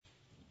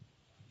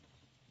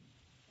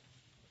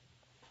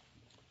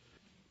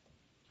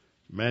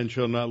Man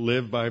shall not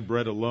live by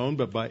bread alone,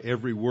 but by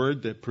every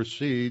word that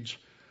proceeds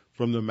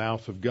from the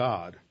mouth of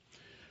God.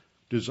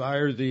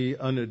 Desire the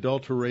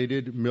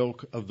unadulterated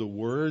milk of the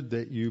word,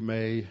 that you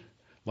may,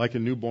 like a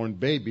newborn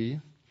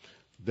baby,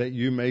 that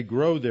you may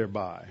grow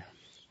thereby.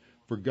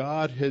 For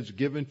God has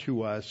given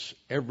to us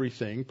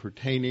everything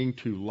pertaining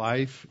to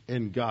life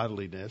and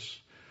godliness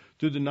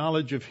through the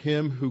knowledge of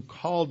him who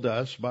called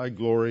us by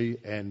glory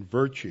and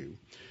virtue,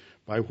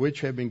 by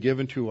which have been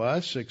given to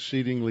us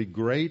exceedingly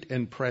great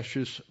and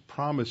precious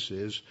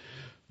promises,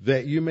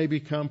 that you may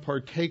become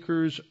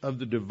partakers of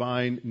the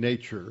divine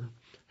nature,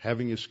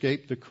 having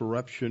escaped the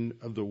corruption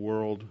of the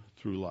world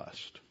through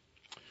lust.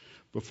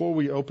 Before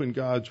we open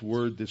God's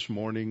Word this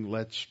morning,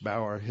 let's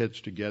bow our heads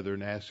together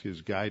and ask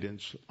His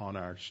guidance on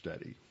our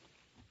study.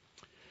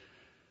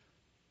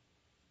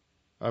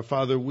 Our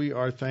Father, we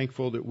are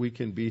thankful that we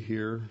can be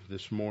here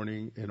this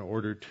morning in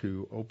order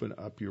to open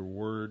up your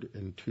Word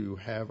and to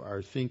have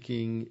our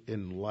thinking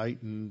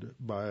enlightened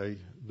by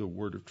the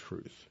Word of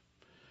truth.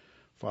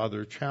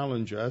 Father,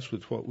 challenge us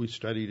with what we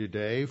study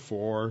today,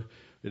 for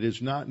it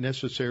is not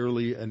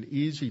necessarily an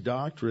easy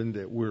doctrine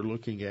that we're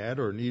looking at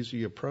or an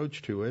easy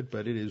approach to it,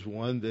 but it is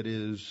one that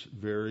is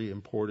very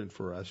important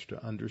for us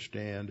to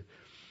understand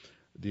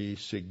the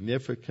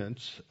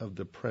significance of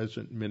the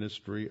present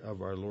ministry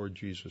of our Lord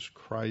Jesus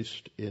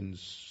Christ in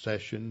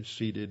session,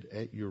 seated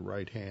at your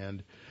right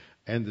hand,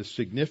 and the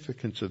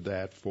significance of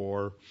that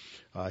for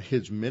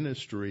his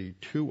ministry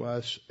to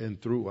us and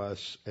through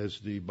us as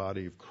the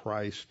body of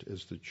Christ,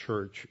 as the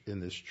church in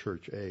this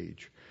church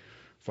age.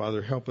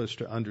 Father, help us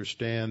to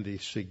understand the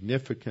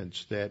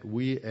significance that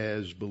we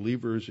as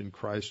believers in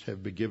Christ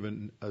have been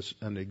given us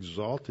an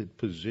exalted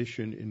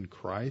position in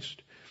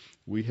Christ.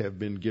 We have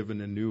been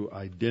given a new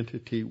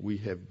identity. We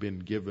have been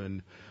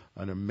given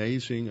an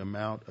amazing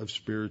amount of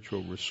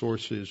spiritual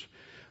resources,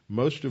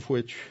 most of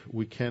which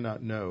we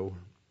cannot know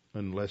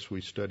unless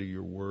we study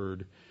your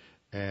word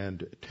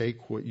and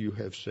take what you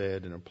have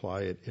said and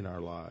apply it in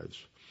our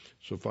lives.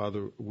 So,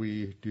 Father,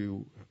 we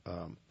do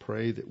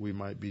pray that we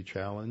might be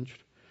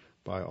challenged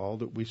by all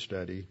that we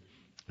study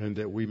and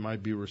that we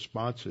might be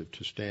responsive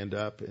to stand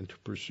up and to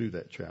pursue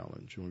that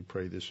challenge. And we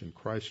pray this in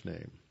Christ's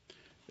name.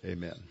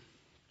 Amen.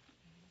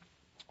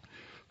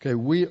 Okay,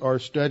 we are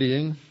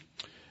studying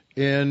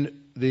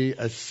in the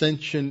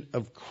ascension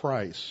of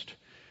Christ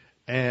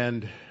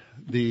and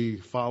the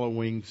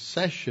following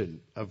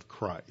session of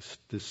Christ.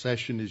 The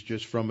session is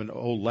just from an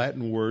old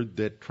Latin word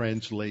that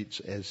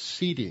translates as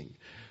seating,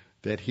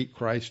 that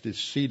Christ is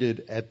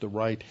seated at the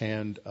right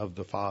hand of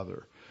the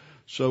Father.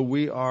 So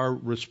we are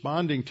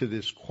responding to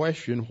this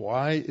question: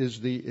 why is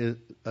the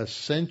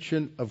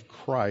ascension of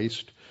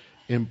Christ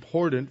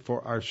important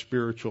for our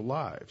spiritual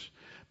lives?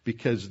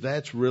 Because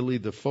that's really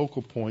the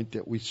focal point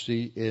that we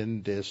see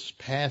in this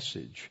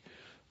passage.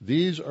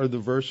 These are the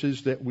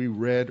verses that we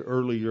read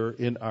earlier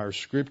in our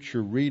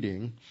scripture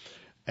reading,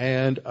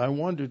 and I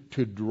wanted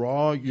to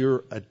draw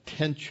your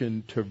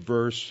attention to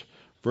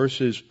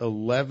verses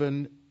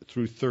 11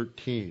 through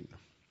 13,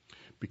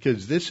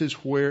 because this is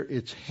where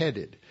it's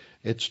headed.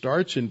 It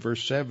starts in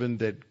verse 7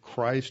 that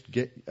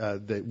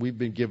that we've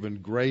been given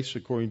grace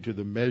according to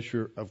the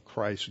measure of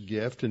Christ's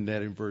gift, and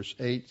that in verse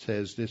 8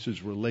 says this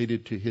is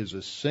related to his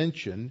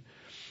ascension.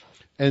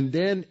 And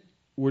then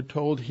we're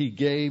told he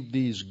gave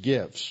these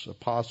gifts,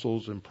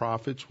 apostles and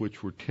prophets,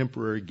 which were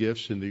temporary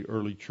gifts in the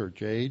early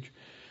church age.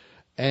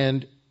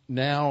 And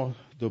now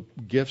the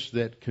gifts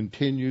that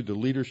continue, the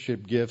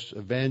leadership gifts,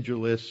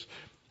 evangelists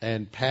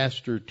and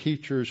pastor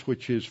teachers,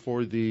 which is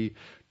for the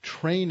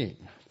training.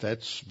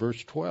 That's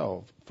verse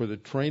 12. For the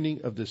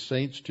training of the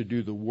saints to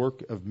do the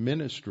work of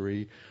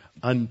ministry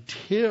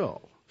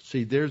until,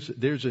 see, there's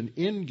an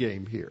end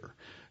game here.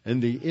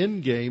 And the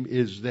end game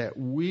is that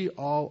we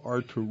all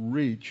are to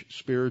reach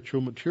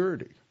spiritual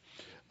maturity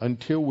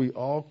until we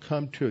all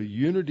come to a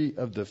unity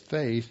of the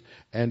faith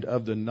and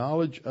of the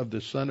knowledge of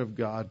the Son of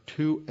God,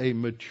 to a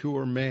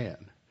mature man.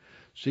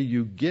 See,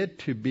 you get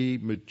to be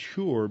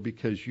mature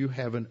because you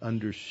have an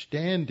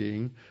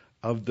understanding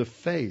of the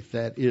faith.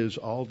 That is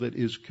all that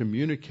is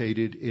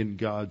communicated in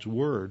God's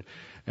Word.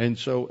 And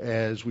so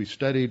as we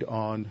studied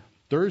on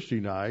Thursday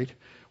night,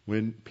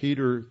 when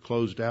Peter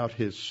closed out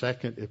his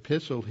second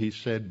epistle, he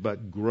said,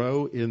 "But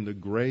grow in the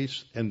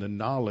grace and the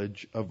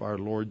knowledge of our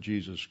Lord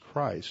Jesus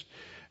Christ."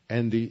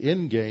 And the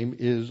end game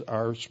is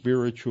our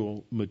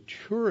spiritual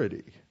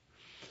maturity.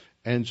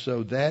 And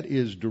so that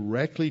is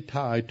directly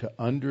tied to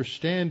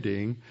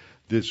understanding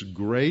this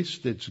grace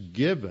that's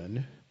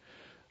given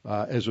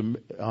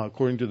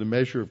according to the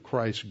measure of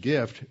Christ's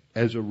gift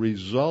as a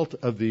result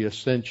of the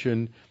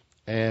ascension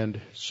and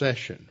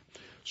session.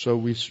 So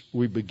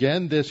we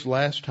began this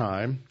last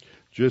time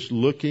just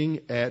looking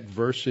at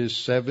verses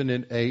 7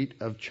 and 8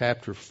 of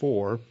chapter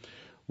 4,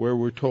 where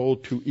we're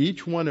told to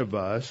each one of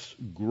us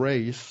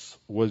grace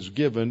was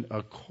given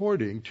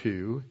according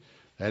to,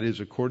 that is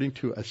according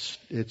to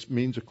it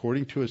means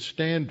according to a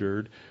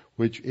standard,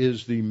 which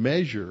is the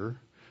measure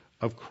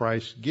of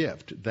Christ's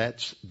gift.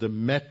 That's the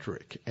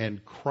metric,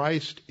 and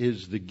Christ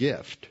is the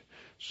gift.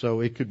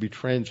 So it could be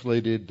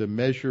translated the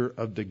measure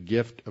of the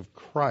gift of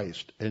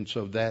Christ. And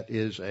so that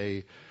is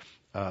an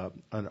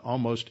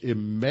almost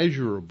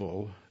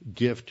immeasurable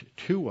gift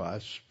to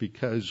us,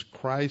 because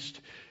Christ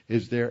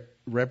is there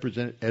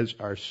represented as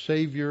our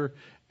Savior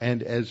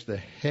and as the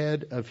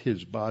head of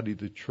His body,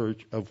 the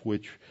church, of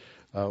which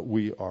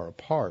we are a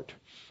part.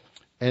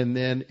 And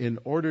then in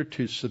order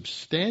to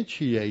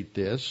substantiate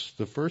this,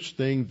 the first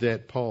thing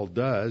that Paul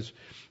does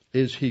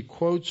is he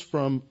quotes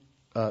from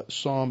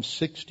Psalm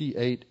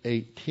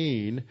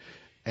 68:18,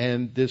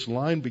 and this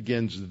line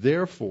begins,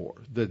 therefore.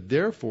 The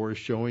therefore is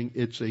showing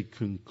it's a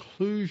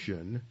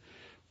conclusion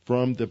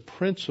from the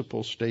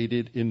principle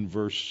stated in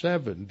verse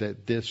 7,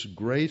 that this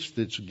grace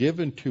that's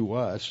given to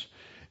us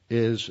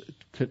is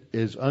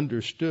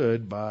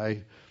understood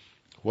by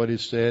what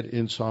is said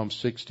in Psalm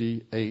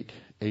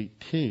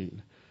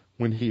 68:18.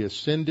 When He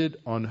ascended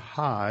on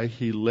high,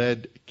 He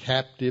led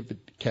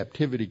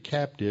captivity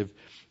captive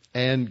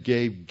and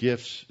gave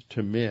gifts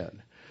to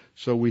men.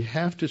 So we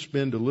have to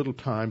spend a little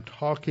time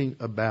talking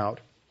about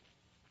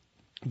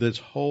this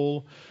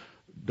whole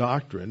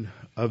doctrine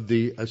of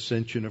the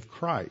ascension of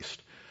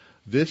Christ.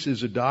 This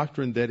is a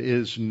doctrine that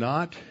is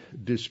not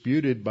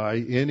disputed by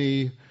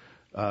any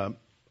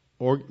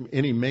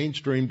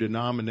mainstream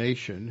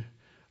denomination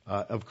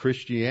of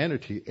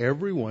Christianity.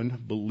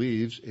 Everyone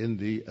believes in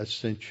the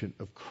ascension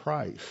of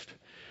Christ.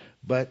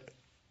 But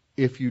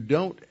if you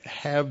don't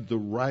have the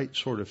right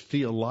sort of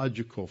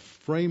theological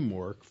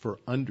framework for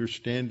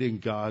understanding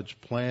God's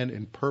plan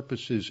and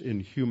purposes in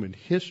human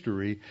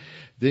history,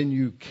 then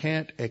you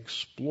can't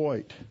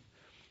exploit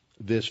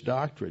this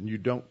doctrine. You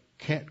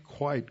can't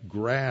quite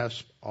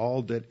grasp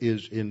all that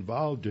is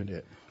involved in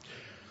it.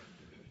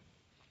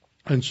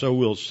 And so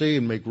we'll see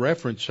and make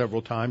reference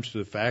several times to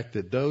the fact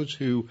that those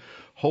who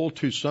hold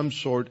to some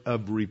sort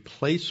of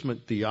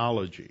replacement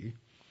theology,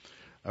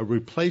 a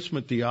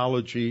replacement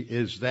theology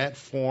is that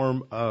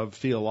form of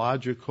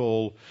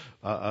theological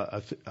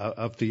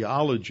of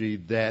theology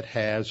that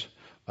has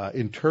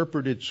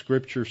interpreted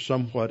Scripture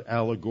somewhat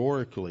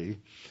allegorically,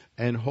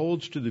 and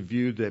holds to the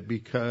view that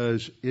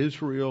because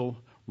Israel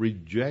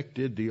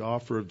rejected the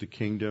offer of the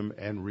kingdom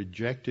and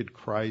rejected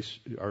Christ,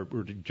 or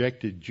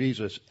rejected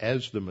Jesus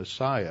as the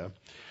Messiah,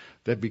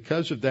 that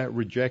because of that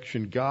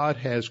rejection, God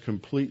has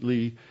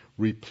completely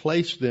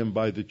replaced them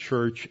by the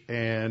church,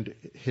 and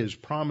His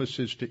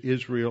promises to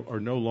Israel are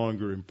no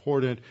longer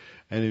important,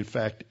 and in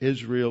fact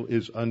Israel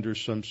is under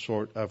some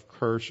sort of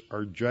curse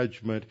or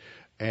judgment,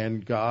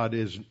 and God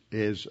is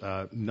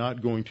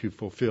not going to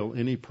fulfill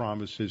any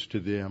promises to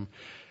them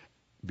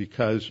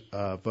because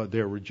of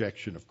their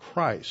rejection of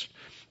Christ.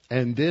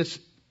 And this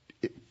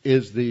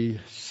is the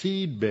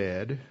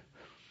seedbed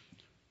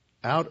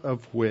out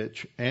of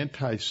which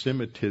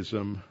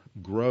anti-Semitism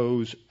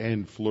grows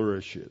and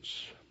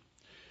flourishes.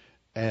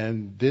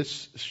 And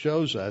this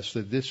shows us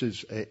that this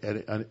is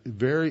a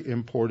very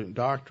important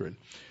doctrine.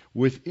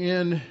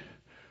 Within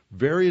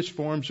various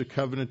forms of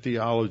covenant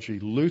theology,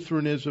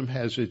 Lutheranism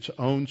has its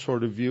own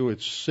sort of view.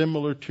 It's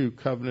similar to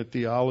covenant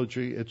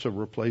theology. It's a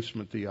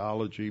replacement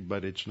theology,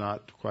 but it's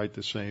not quite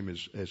the same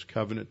as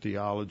covenant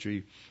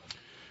theology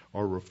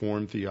or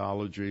Reformed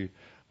theology.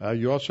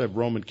 You also have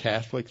Roman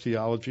Catholic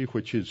theology,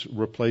 which is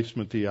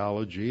replacement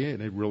theology,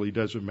 and it really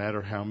doesn't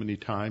matter how many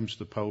times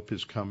the Pope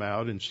has come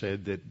out and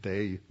said that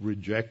they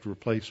reject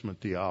replacement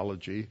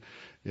theology.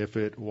 If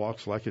it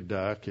walks like a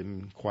duck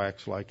and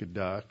quacks like a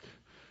duck,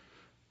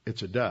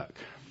 it's a duck.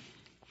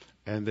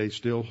 And they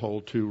still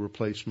hold to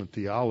replacement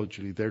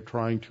theology. They're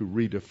trying to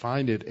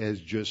redefine it as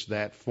just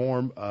that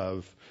form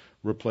of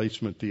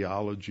replacement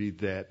theology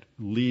that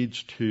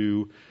leads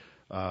to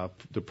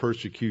the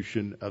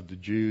persecution of the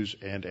Jews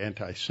and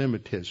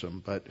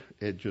anti-Semitism, but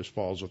it just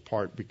falls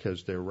apart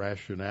because their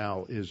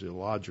rationale is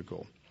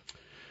illogical.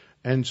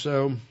 And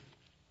so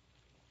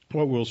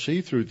what we'll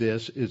see through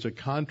this is a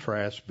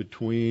contrast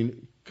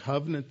between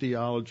covenant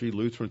theology,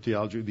 Lutheran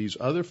theology, these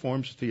other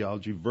forms of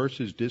theology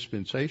versus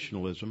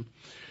dispensationalism,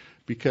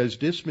 because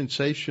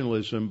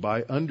dispensationalism,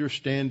 by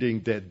understanding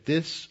that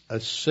this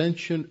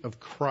ascension of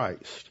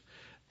Christ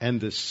and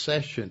the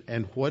session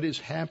and what is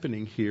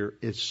happening here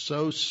is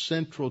so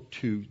central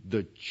to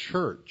the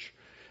church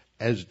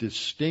as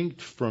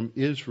distinct from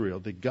Israel,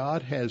 that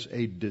God has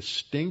a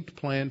distinct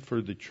plan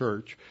for the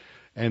church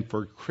and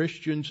for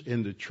Christians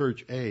in the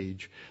church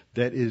age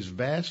that is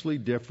vastly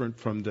different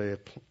from the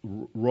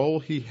role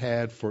He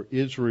had for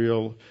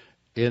Israel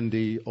in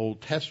the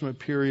Old Testament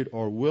period,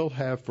 or will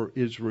have for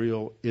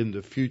Israel in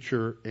the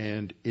future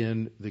and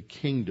in the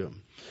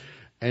kingdom.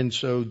 And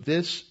so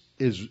this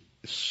is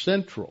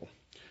central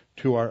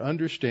to our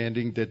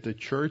understanding that the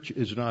church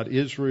is not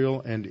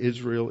Israel and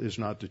Israel is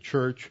not the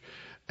church,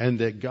 and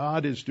that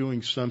God is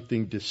doing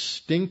something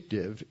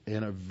distinctive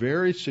in a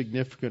very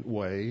significant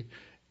way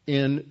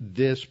in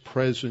this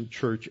present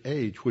church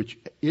age, which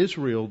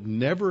Israel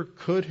never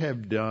could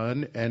have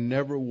done and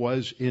never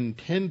was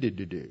intended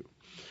to do.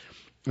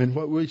 And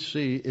what we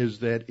see is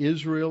that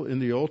Israel in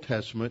the Old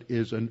Testament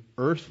is an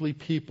earthly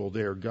people.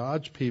 They are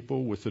God's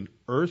people with an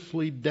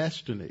earthly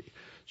destiny.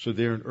 So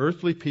they're an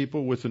earthly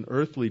people with an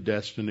earthly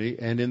destiny,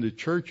 and in the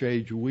church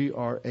age, we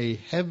are a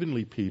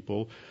heavenly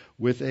people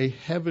with a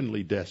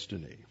heavenly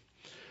destiny.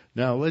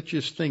 Now, let's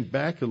just think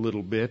back a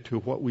little bit to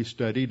what we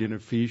studied in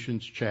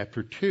Ephesians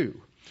chapter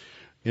 2.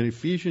 In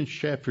Ephesians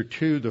chapter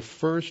 2, the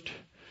first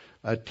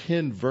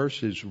 10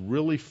 verses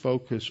really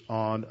focus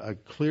on a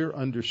clear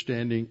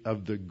understanding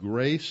of the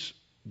grace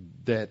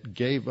that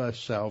gave us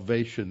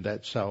salvation,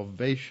 that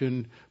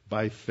salvation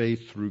by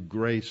faith through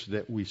grace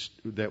that we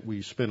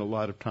spent a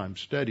lot of time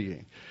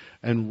studying.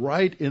 And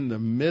right in the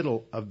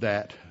middle of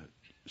that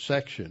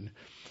section,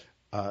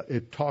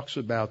 it talks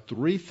about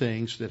three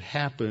things that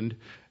happened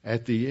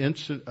at the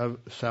instant of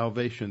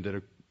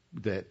salvation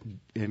that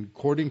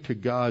according to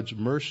God's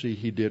mercy,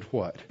 He did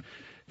what?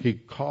 He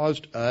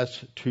caused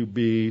us to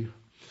be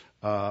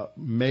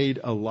made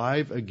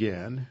alive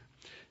again.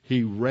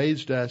 He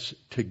raised us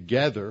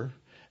together,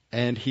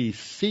 and He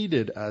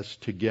seated us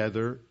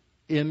together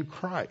in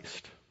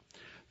Christ.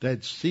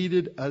 That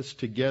seated us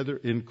together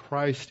in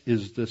Christ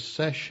is the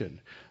session.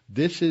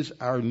 This is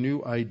our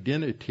new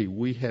identity.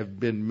 We have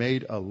been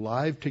made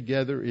alive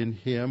together in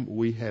Him.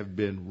 We have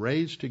been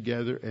raised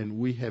together, and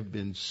we have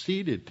been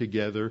seated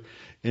together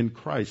in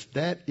Christ.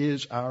 That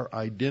is our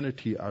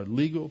identity, our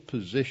legal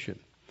position.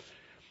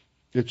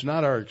 It's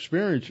not our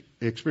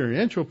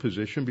experiential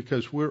position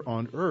because we're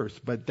on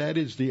earth, but that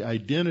is the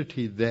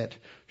identity that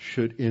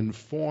should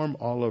inform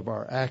all of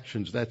our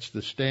actions. That's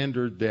the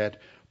standard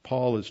that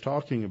Paul is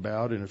talking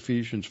about in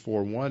Ephesians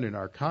 4:1 in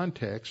our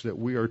context, that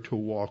we are to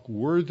walk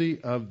worthy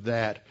of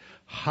that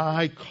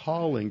high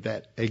calling,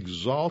 that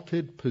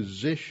exalted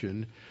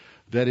position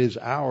that is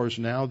ours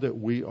now that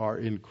we are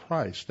in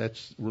Christ.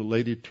 That's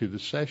related to the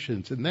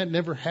sessions. And that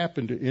never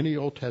happened to any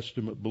Old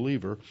Testament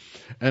believer.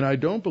 And I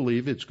don't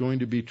believe it's going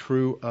to be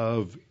true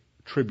of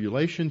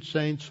tribulation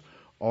saints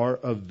or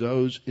of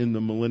those in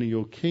the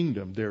millennial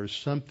kingdom. There is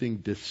something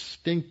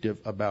distinctive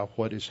about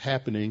what is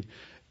happening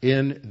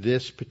in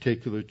this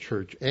particular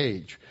church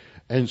age.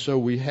 And so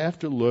we have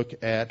to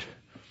look at,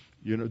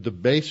 the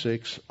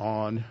basics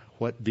on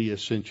what the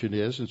ascension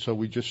is. And so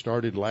we just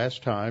started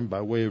last time,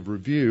 by way of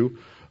review,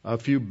 a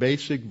few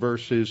basic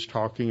verses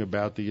talking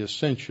about the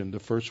ascension. The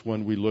first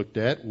one we looked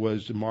at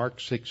was Mark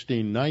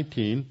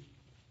 16:19,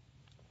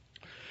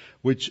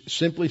 which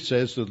simply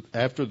says that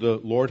after the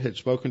Lord had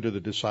spoken to the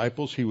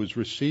disciples, He was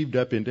received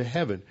up into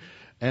heaven.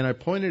 And I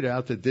pointed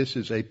out that this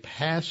is a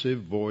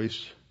passive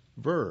voice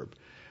verb.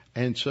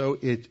 And so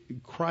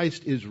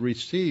Christ is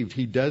received.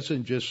 He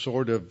doesn't just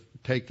sort of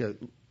take a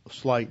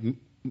slight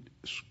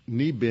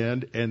knee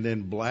bend and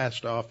then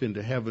blast off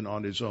into heaven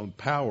on His own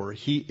power.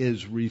 He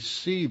is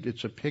received.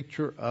 It's a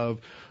picture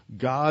of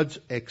God's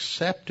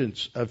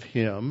acceptance of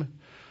Him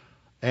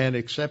and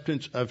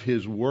acceptance of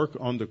His work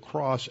on the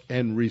cross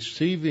and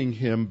receiving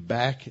Him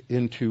back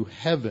into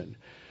heaven.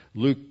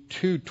 Luke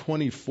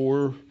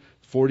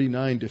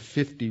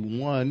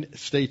 2:24:49-51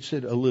 states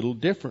it a little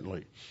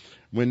differently.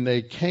 When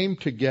they came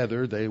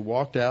together, they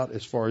walked out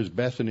as far as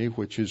Bethany,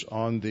 which is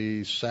on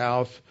the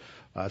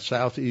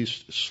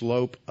southeast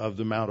slope of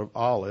the Mount of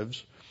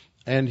Olives,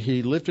 and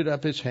He lifted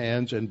up His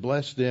hands and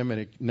blessed them.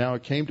 And now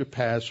it came to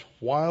pass,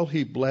 while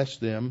He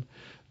blessed them,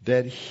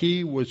 that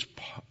He was,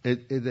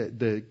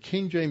 the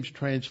King James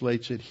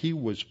translates it, He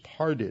was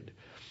parted.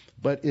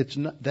 But it's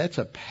not, that's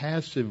a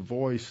passive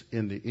voice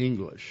in the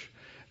English.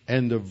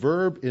 And the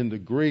verb in the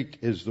Greek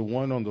is the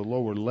one on the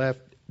lower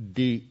left,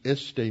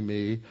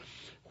 diistemi,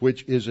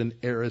 which is an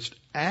aorist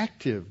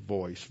active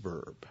voice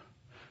verb.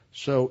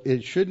 So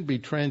it shouldn't be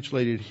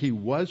translated He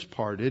was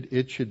parted.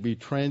 It should be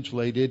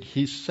translated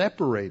He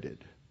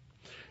separated.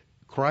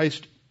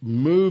 Christ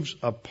moves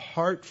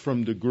apart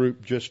from the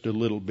group just a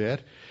little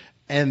bit,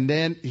 and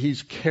then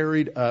He's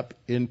carried up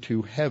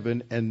into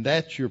heaven, and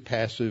that's your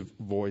passive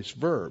voice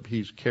verb.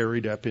 He's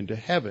carried up into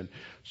heaven.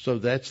 So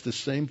that's the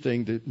same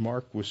thing that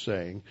Mark was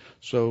saying.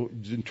 So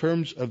in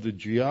terms of the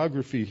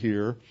geography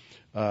here,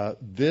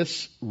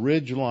 this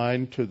ridge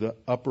line to the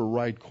upper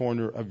right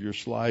corner of your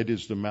slide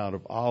is the Mount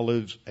of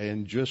Olives,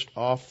 and just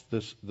off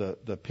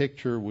the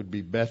picture would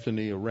be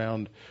Bethany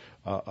around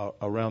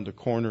the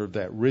corner of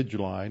that ridge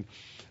line.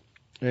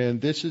 And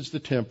this is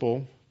the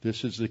temple.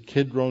 This is the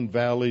Kidron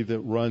Valley that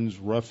runs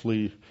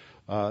roughly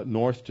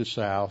north to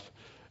south.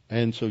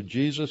 And so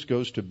Jesus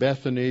goes to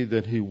Bethany,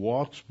 then He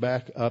walks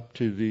back up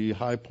to the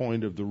high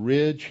point of the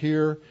ridge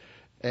here,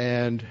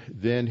 and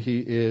then He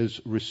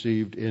is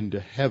received into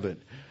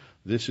heaven.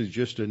 This is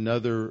just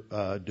another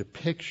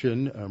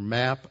depiction, a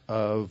map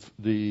of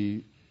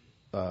the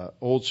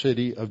old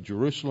city of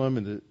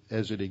Jerusalem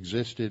as it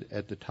existed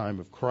at the time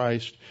of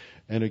Christ.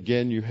 And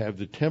again, you have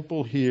the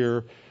temple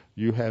here.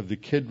 You have the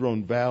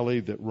Kidron Valley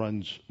that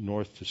runs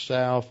north to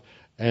south.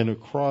 And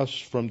across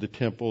from the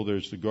temple,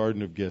 there's the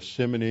Garden of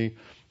Gethsemane.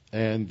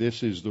 And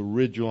this is the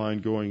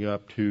ridgeline going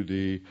up to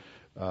the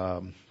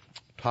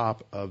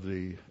top of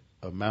the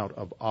Mount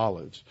of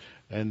Olives.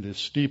 And the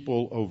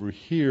steeple over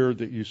here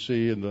that you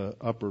see in the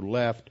upper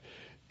left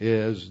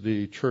is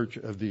the Church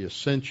of the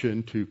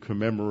Ascension to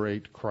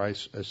commemorate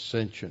Christ's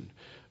ascension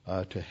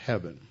to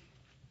heaven.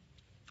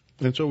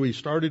 And so we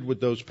started with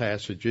those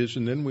passages,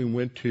 and then we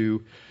went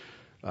to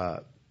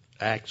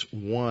Acts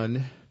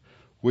 1,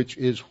 which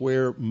is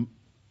where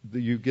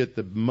you get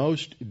the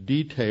most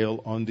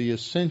detail on the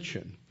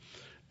ascension.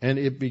 And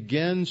it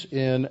begins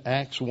in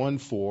Acts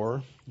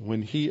 1:4,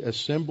 when he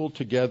assembled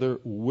together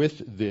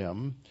with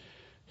them,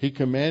 he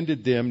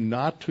commanded them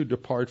not to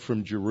depart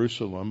from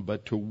Jerusalem,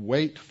 but to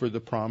wait for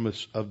the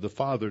promise of the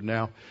Father.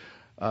 Now,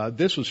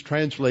 this was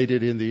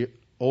translated in the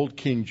Old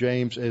King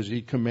James as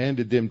he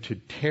commanded them to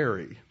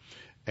tarry.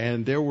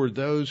 And there were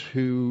those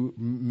who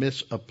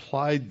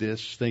misapplied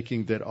this,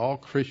 thinking that all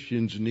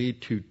Christians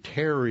need to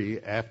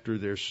tarry after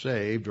they're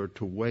saved or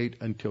to wait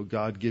until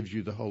God gives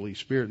you the Holy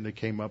Spirit. And they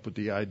came up with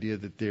the idea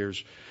that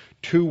there's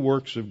two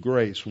works of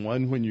grace,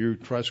 one when you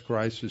trust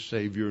Christ as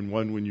Savior and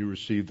one when you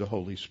receive the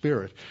Holy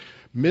Spirit,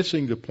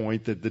 missing the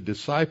point that the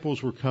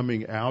disciples were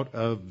coming out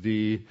of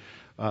the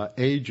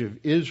age of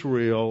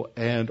Israel,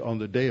 and on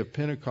the day of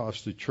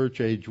Pentecost, the church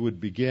age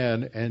would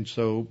begin. And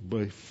so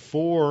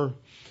before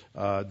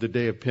the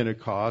day of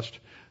Pentecost,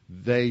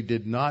 they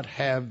did not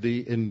have the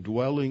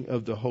indwelling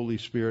of the Holy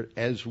Spirit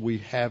as we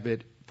have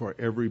it for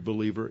every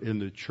believer in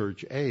the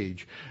church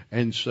age.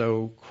 And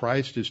so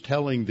Christ is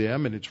telling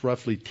them, and it's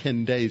roughly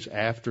 10 days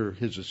after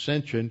his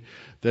ascension,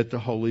 that the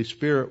Holy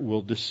Spirit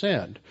will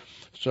descend.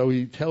 So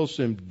he tells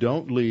them,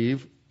 don't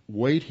leave,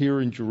 wait here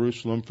in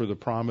Jerusalem for the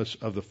promise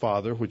of the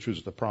Father, which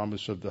was the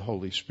promise of the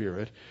Holy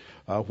Spirit,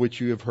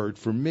 which you have heard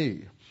from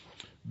me.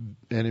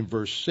 And in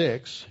verse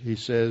 6, he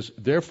says,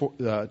 therefore,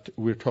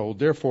 we're told,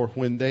 therefore,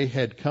 when they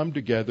had come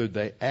together,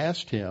 they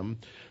asked him,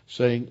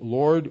 saying,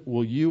 Lord,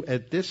 will you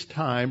at this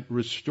time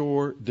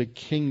restore the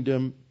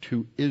kingdom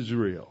to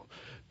Israel?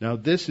 Now,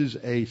 this is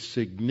a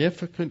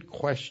significant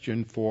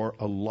question for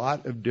a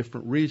lot of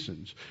different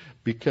reasons,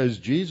 because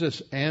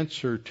Jesus'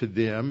 answer to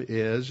them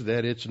is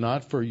that it's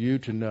not for you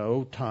to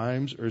know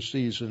times or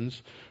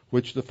seasons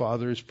which the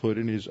Father has put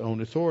in his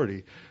own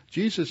authority.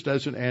 Jesus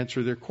doesn't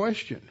answer their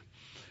question,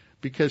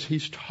 because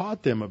he's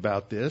taught them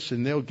about this,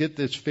 and they'll get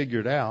this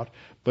figured out,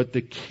 but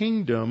the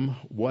kingdom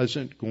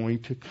wasn't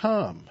going to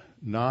come.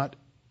 Not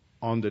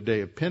on the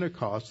day of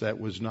Pentecost. That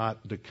was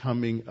not the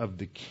coming of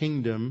the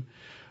kingdom.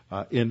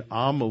 In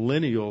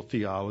amillennial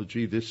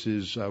theology, this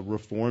is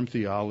Reformed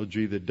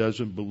theology that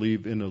doesn't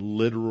believe in a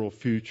literal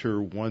future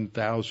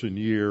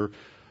 1,000-year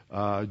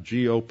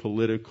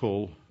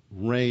geopolitical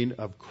reign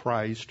of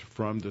Christ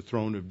from the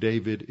throne of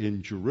David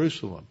in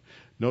Jerusalem.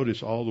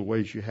 Notice all the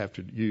ways you have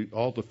to use,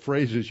 all the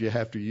phrases you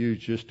have to use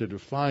just to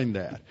define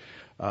that.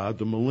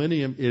 The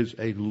millennium is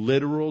a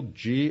literal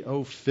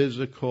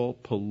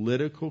geophysical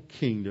political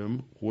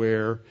kingdom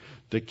where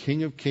the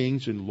King of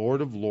Kings and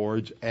Lord of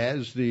Lords,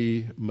 as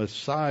the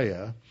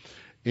Messiah,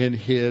 in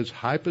his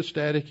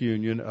hypostatic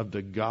union of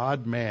the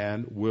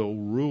God-man, will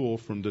rule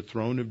from the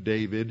throne of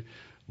David,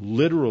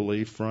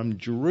 literally from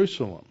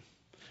Jerusalem.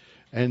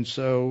 And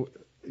so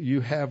you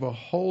have a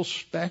whole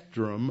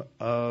spectrum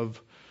of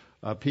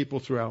people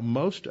throughout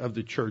most of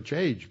the church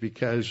age,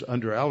 because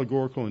under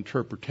allegorical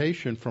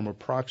interpretation from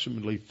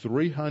approximately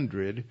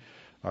 300,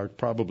 or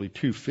probably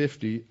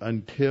 250,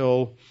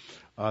 until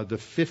the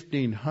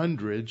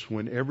 1500s,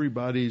 when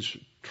everybody's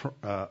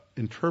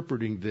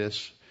interpreting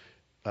this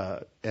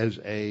as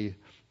a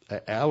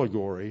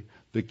allegory,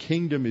 the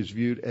kingdom is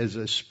viewed as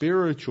a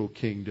spiritual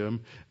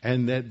kingdom,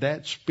 and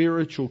that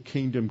spiritual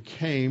kingdom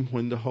came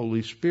when the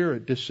Holy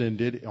Spirit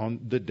descended on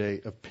the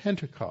day of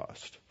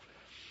Pentecost.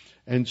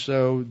 And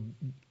so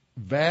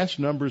vast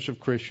numbers of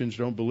Christians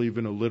don't believe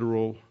in a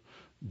literal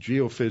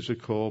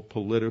geophysical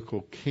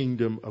political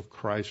kingdom of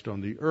Christ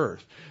on the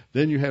earth.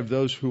 Then you have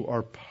those who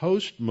are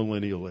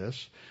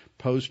post-millennialists.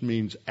 Post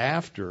means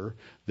after,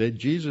 that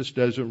Jesus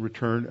doesn't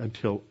return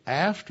until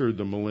after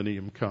the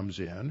millennium comes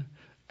in,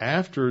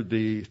 after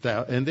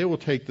and they will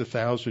take the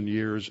 1,000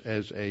 years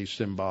as a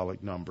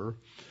symbolic number.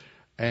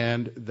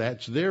 And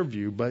that's their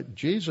view. But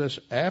Jesus,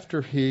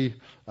 after he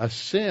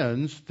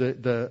ascends,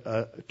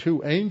 the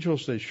two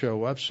angels that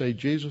show up say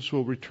Jesus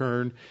will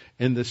return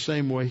in the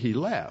same way he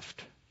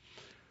left.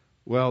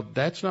 Well,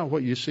 that's not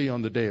what you see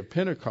on the day of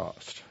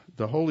Pentecost.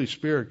 The Holy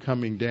Spirit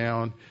coming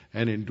down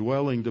and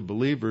indwelling the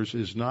believers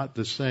is not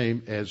the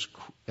same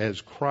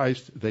as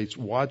Christ. They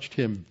watched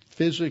him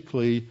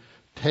physically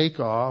take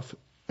off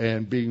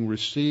and being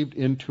received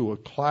into a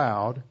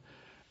cloud.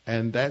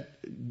 And that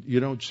you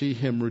don't see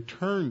him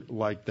return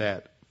like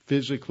that,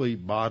 physically,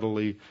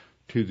 bodily,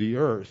 to the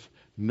earth.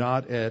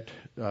 Not at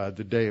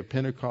the day of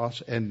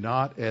Pentecost, and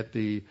not at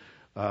the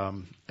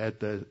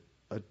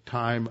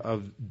time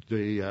of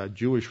the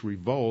Jewish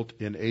revolt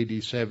in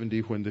AD 70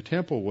 when the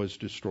temple was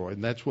destroyed.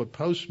 And that's what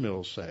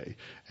post-mills say.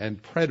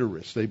 And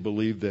preterists, they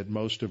believe that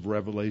most of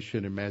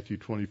Revelation and Matthew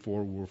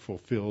 24 were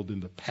fulfilled in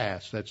the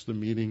past. That's the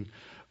meaning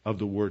of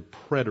the word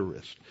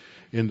preterist,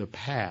 in the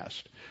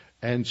past.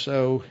 And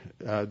so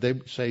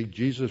they say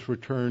Jesus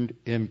returned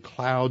in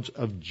clouds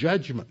of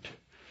judgment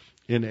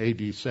in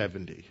AD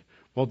 70.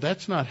 Well,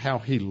 that's not how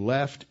he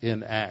left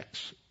in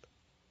Acts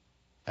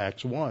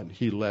 1.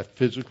 He left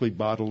physically,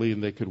 bodily,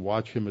 and they could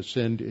watch him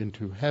ascend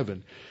into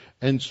heaven.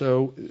 And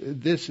so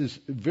this is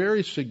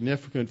very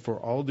significant for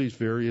all these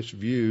various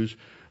views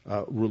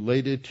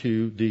related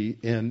to the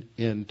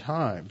end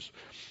times.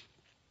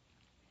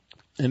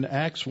 In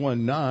Acts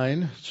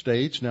 1:9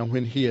 states, "Now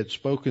when he had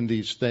spoken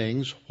these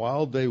things,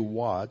 while they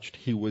watched,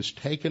 he was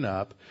taken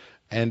up,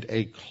 and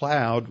a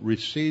cloud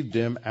received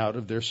them out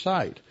of their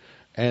sight."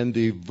 And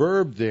the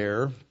verb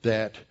there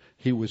that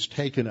he was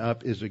taken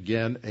up is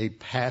again a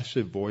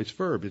passive voice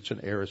verb. It's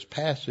an aorist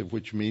passive,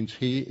 which means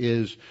he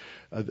is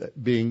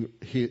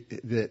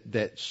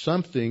that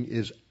something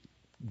is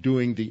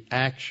doing the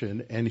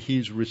action and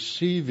he's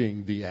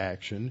receiving the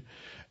action.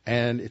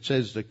 And it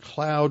says the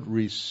cloud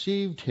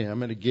received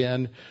him, and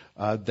again,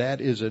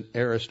 that is an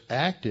aorist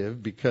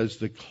active because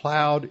the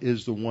cloud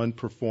is the one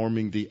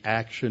performing the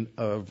action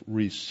of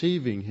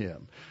receiving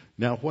him.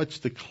 Now, what's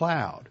the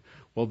cloud?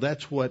 Well,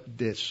 that's what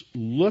this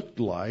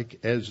looked like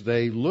as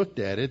they looked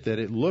at it, that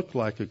it looked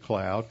like a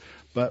cloud.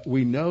 But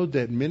we know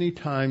that many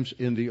times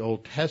in the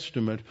Old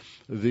Testament,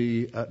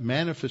 the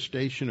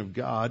manifestation of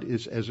God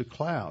is as a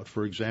cloud.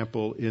 For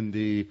example, in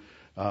the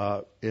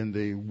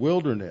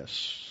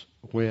wilderness,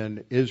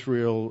 when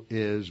Israel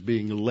is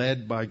being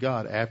led by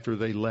God after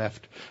they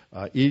left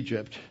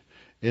Egypt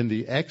in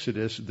the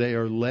Exodus, they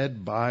are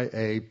led by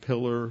a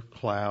pillar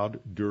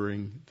cloud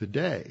during the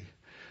day.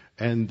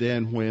 And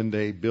then when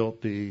they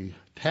built the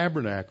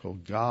tabernacle,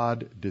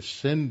 God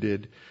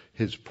descended.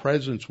 His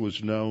presence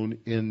was known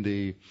in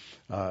the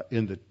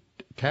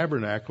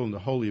tabernacle, in the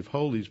Holy of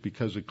Holies,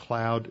 because a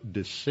cloud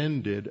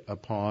descended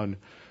upon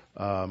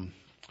the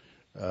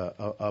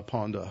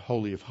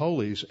Holy of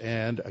Holies,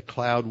 and a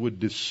cloud would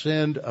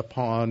descend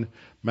upon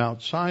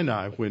Mount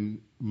Sinai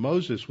when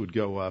Moses would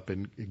go up,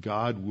 and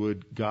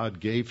God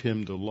gave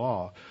him the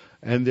law.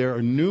 And there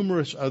are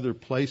numerous other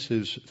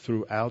places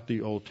throughout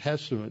the Old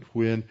Testament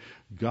when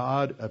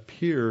God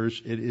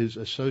appears, it is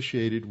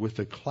associated with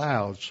a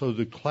cloud. So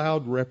the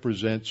cloud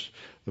represents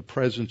the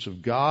presence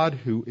of God,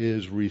 who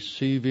is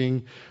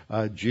receiving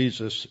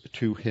Jesus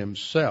to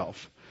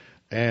himself.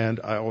 And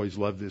I always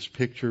love this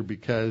picture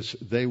because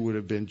they would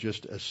have been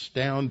just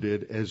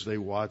astounded as they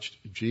watched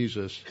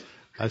Jesus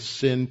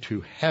ascend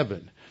to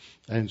heaven.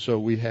 And so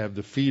we have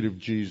the feet of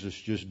Jesus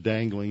just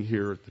dangling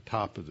here at the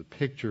top of the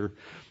picture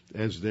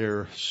as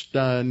they're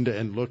stunned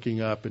and looking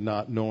up and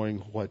not knowing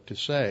what to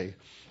say.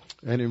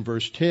 And in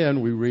verse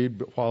 10 we read,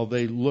 "But while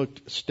they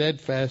looked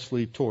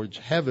steadfastly towards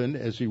heaven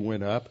as he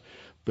went up,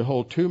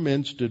 behold, two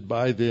men stood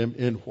by them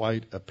in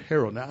white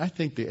apparel." Now, I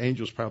think the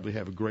angels probably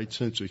have a great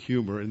sense of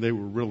humor, and they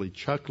were really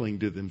chuckling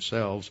to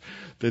themselves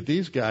that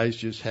these guys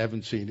just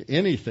haven't seen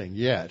anything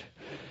yet.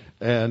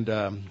 And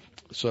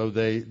so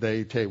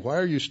they say, "Why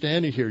are you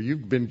standing here?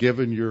 You've been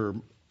given your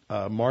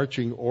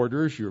marching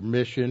orders, your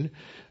mission."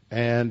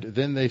 And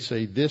then they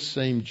say, "This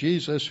same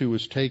Jesus who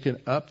was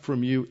taken up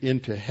from you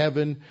into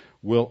heaven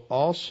will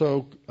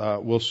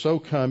so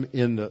come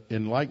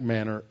in like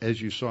manner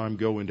as you saw him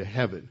go into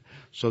heaven."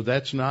 So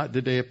that's not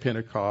the day of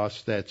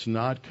Pentecost. That's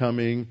not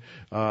coming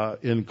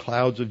in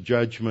clouds of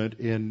judgment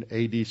in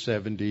AD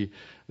 70.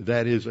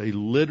 That is a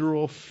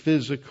literal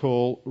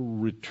physical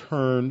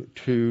return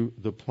to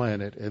the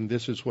planet. And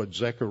this is what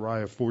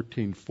Zechariah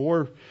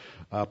 14:4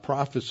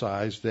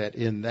 prophesies, that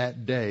in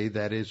that day,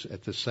 that is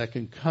at the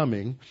second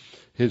coming,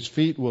 his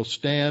feet will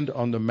stand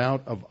on the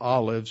Mount of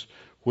Olives,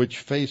 which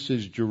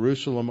faces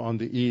Jerusalem on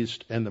the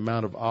east, and the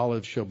Mount of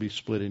Olives shall be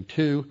split in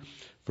two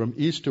from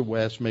east to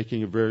west,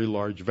 making a very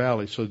large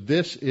valley. So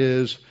this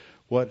is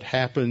what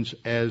happens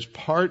as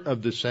part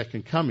of the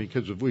second coming,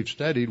 because if we've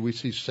studied, we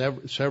see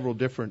several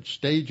different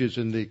stages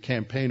in the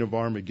campaign of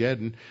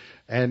Armageddon,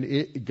 and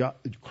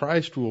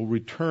Christ will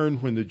return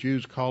when the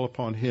Jews call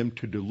upon him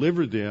to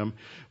deliver them.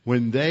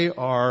 When they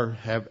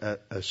have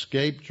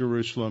escaped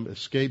Jerusalem,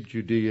 escaped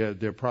Judea,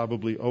 they're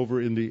probably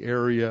over in the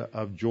area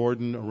of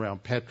Jordan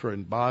around Petra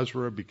and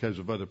Basra because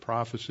of other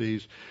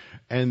prophecies.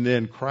 And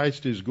then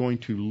Christ is going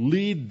to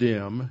lead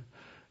them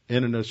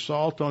in an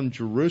assault on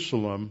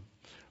Jerusalem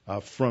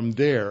from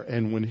there.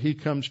 And when he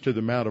comes to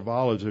the Mount of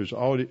Olives, there's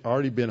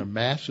already been a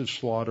massive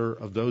slaughter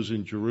of those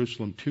in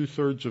Jerusalem,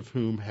 2/3 of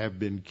whom have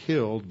been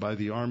killed by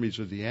the armies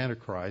of the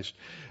Antichrist.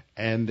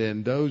 And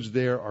then those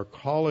there are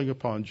calling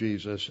upon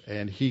Jesus,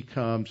 and he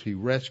comes, he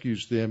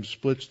rescues them,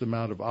 splits the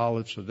Mount of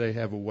Olives so they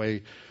have a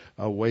way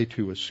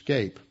to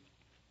escape.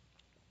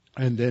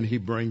 And then he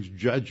brings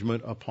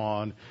judgment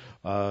upon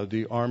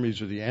the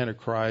armies of the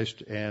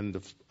Antichrist, and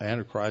the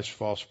Antichrist,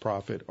 false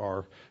prophet,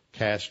 are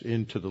cast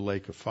into the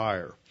lake of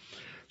fire.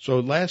 So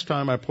last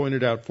time I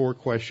pointed out 4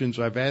 questions.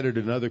 I've added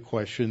another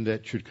question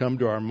that should come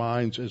to our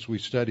minds as we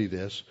study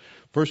this.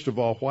 First of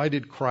all, why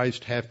did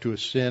Christ have to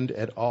ascend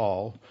at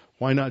all?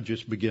 Why not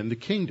just begin the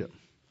kingdom?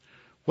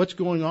 What's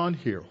going on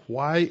here?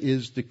 Why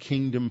is the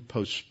kingdom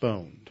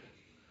postponed?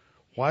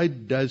 Why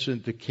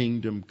doesn't the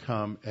kingdom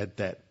come at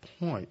that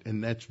point?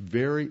 And that's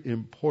very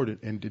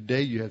important. And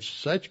today you have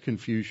such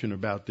confusion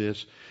about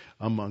this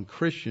among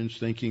Christians,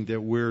 thinking that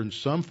we're in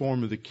some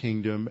form of the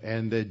kingdom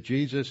and that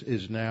Jesus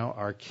is now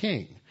our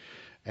king.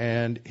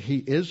 And he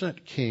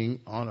isn't king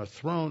on a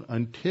throne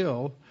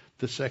until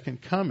the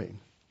second coming.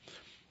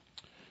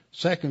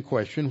 Second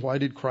question, why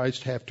did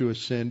Christ have to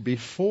ascend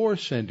before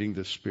sending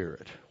the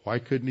Spirit? Why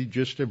couldn't he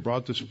just have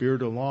brought the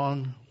Spirit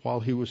along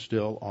while he was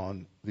still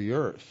on the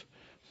earth?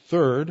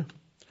 Third,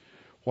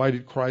 why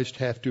did Christ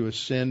have to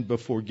ascend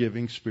before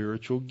giving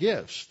spiritual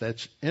gifts?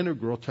 That's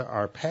integral to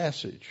our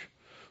passage.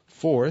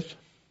 Fourth,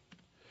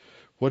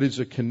 what is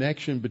the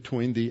connection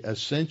between the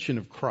ascension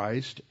of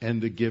Christ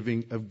and the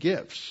giving of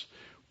gifts?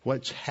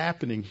 What's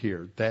happening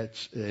here?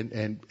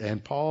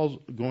 And Paul's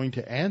going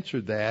to answer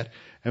that.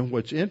 And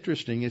what's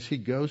interesting is he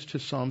goes to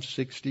Psalm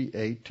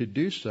 68 to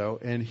do so,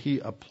 and he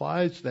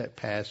applies that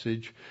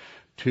passage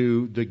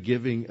to the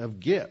giving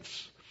of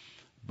gifts.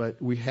 But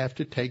we have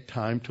to take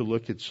time to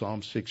look at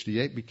Psalm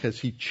 68 because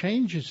he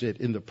changes it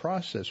in the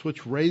process,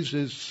 which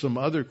raises some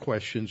other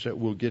questions that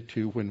we'll get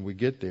to when we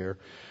get there.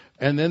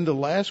 And then the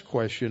last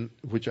question,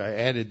 which I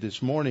added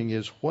this morning,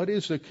 is what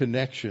is the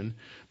connection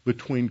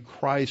between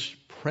Christ's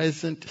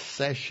present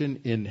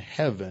session in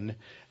heaven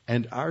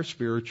and our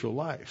spiritual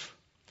life?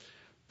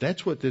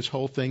 That's what this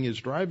whole thing is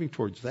driving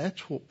towards.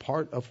 That's what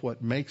part of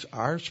what makes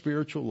our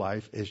spiritual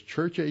life as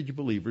church-age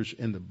believers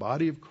in the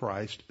body of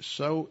Christ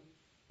so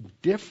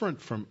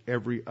different from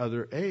every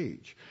other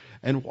age,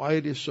 and why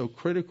it is so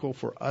critical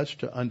for us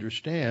to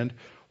understand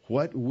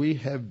what we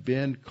have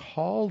been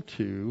called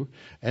to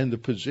and the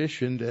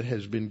position that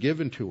has been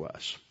given to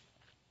us.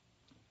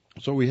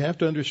 So we have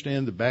to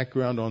understand the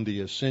background on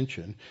the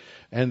ascension.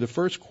 And the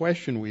first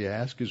question we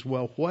ask is,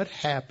 well, what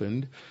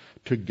happened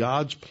to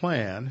God's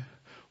plan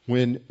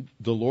when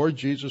the Lord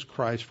Jesus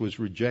Christ was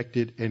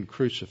rejected and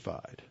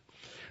crucified?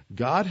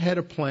 God had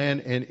a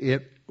plan, and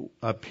it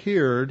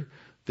appeared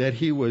that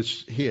he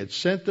had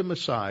sent the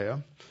Messiah,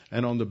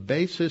 and on the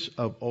basis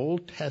of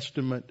Old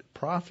Testament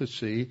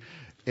prophecy,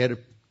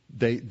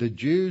 the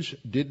Jews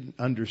didn't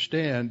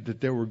understand that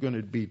there were going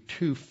to be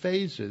two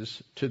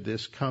phases to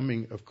this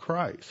coming of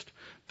Christ.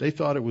 They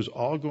thought it was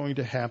all going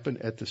to happen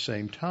at the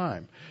same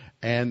time,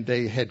 and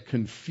they had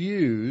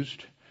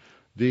confused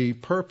the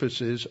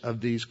purposes of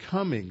these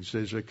comings.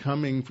 There's a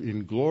coming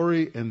in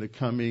glory and the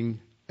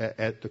coming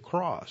at the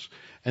cross.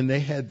 And they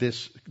had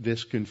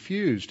this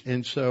confused.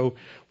 And so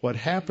what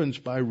happens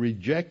by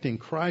rejecting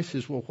Christ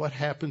is, well, what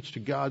happens to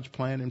God's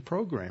plan and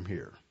program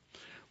here?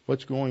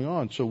 What's going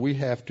on? So we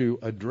have to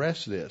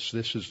address this.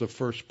 This is the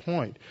first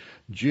point.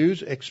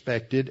 Jews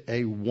expected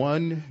a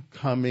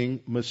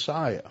one-coming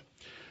Messiah.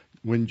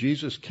 When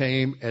Jesus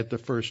came at the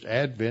first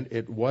advent,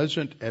 it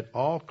wasn't at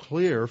all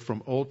clear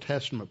from Old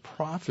Testament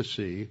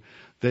prophecy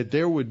that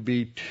there would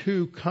be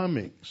two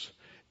comings.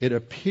 It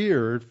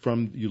appeared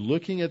from you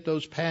looking at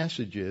those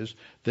passages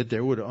that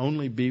there would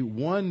only be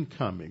one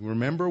coming.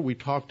 Remember, we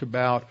talked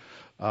about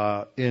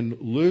in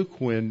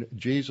Luke when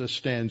Jesus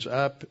stands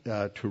up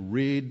to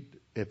read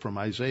from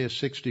Isaiah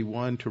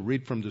 61, to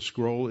read from the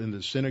scroll in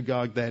the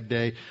synagogue that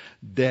day,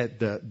 that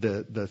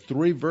the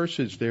three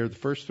verses there, the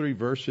first three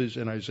verses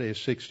in Isaiah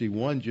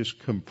 61, just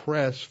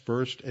compress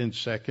first and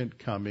second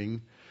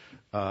coming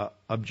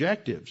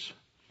objectives.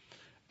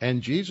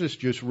 And Jesus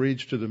just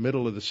reads to the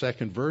middle of the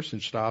second verse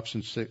and stops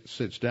and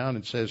sits down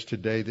and says,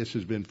 today this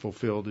has been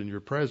fulfilled in your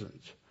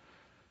presence.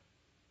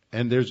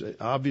 And there's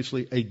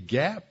obviously a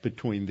gap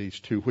between these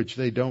two, which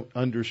they don't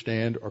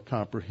understand or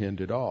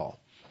comprehend at all.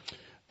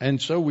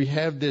 And so we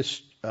have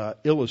this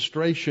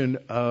illustration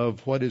of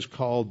what is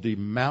called the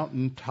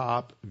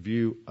mountaintop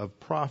view of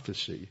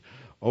prophecy.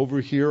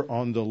 Over here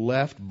on the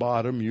left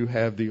bottom, you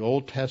have the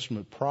Old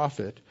Testament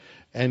prophet,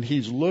 and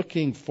he's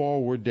looking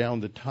forward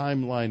down the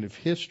timeline of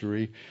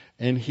history,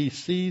 and he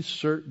sees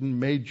certain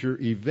major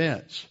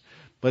events.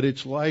 But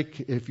it's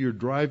like if you're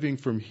driving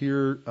from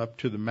here up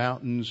to the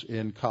mountains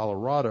in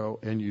Colorado,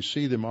 and you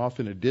see them off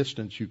in a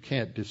distance, you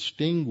can't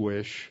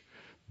distinguish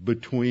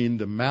between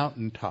the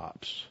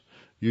mountaintops.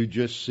 You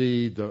just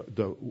see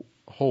the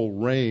whole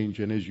range,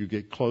 and as you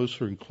get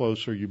closer and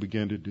closer, you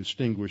begin to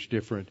distinguish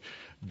different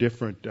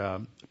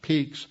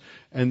peaks.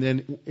 And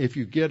then if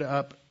you get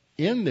up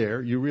in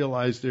there, you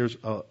realize there's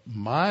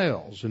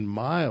miles and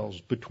miles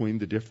between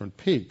the different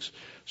peaks.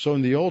 So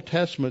in the Old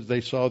Testament,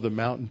 they saw the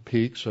mountain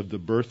peaks of the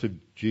birth of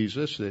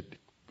Jesus, that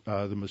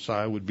the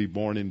Messiah would be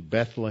born in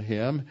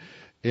Bethlehem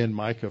in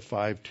Micah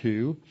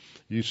 5:2.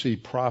 You see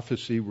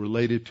prophecy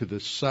related to the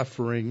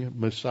suffering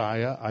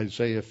Messiah,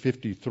 Isaiah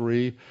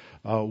 53,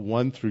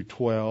 1 through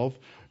 12.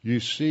 You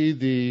see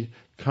the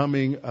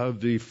coming of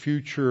the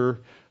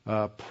future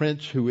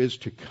prince who is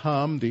to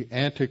come, the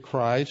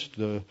Antichrist,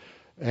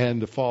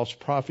 and the false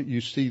prophet.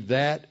 You see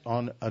that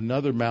on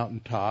another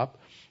mountaintop.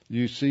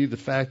 You see the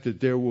fact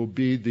that there will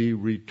be the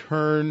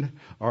return,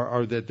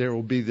 or that there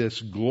will be this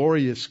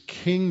glorious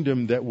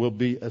kingdom that will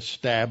be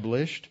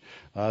established.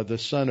 The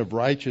Son of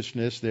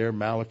Righteousness there,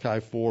 Malachi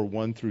 4,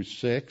 1 through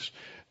 6.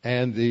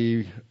 And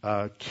the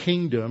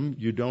kingdom,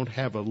 you don't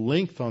have a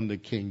length on the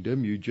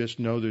kingdom. You just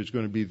know there's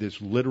going to be this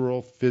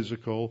literal,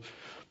 physical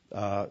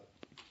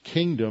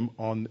kingdom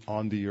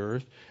on the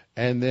earth.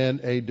 And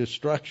then a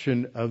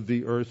destruction of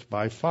the earth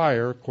by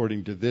fire.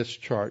 According to this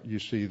chart, you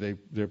see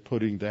they're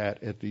putting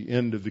that at the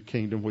end of the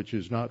kingdom, which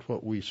is not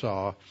what we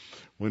saw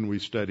when we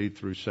studied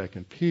through 2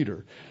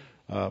 Peter.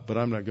 but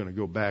I'm not going to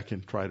go back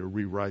and try to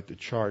rewrite the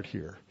chart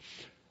here.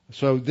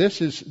 So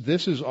this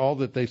is all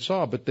that they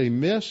saw, but they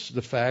miss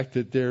the fact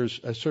that there's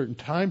a certain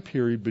time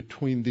period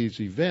between these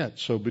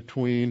events. So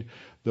between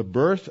the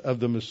birth of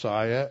the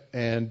Messiah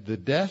and the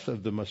death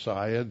of the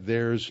Messiah,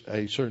 there's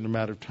a certain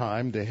amount of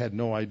time. They had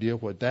no idea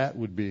what that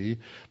would be.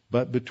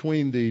 But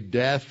between the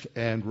death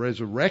and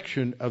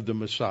resurrection of the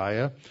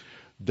Messiah,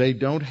 they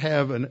don't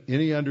have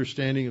any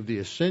understanding of the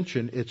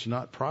ascension. It's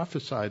not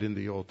prophesied in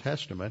the Old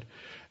Testament.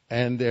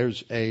 And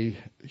there's a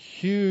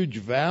huge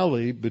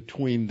valley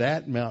between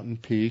that mountain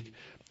peak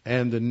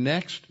and the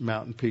next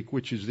mountain peak,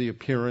 which is the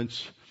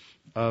appearance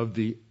of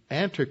the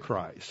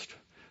Antichrist.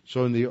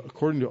 So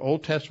according to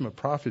Old Testament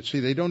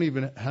prophecy, they don't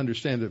even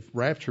understand the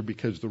rapture,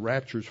 because the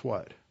rapture is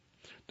what?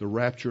 The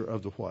rapture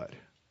of the what?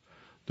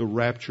 The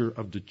rapture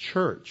of the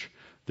church.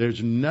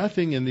 There's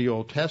nothing in the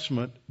Old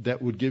Testament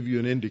that would give you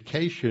an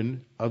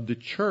indication of the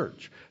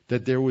church,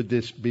 that there would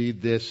be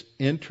this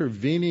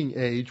intervening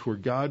age where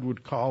God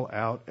would call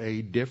out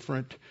a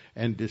different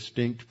and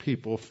distinct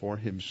people for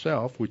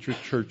himself, which are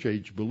church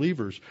age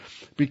believers,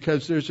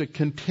 because there's a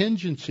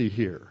contingency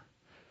here.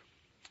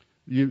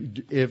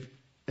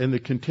 And the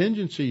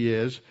contingency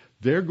is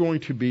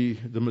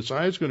the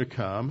Messiah is going to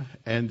come,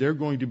 and they're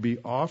going to be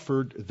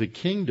offered the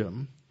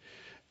kingdom.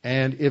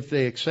 And if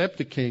they accept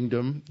the king,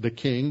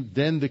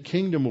 then the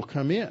kingdom will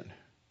come in.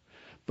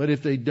 But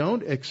if they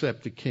don't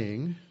accept the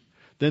king,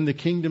 then the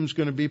kingdom's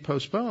going to be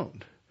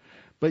postponed.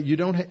 But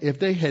if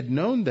they had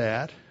known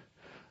that,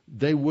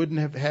 they wouldn't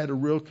have had a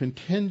real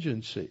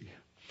contingency.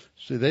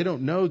 So they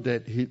don't know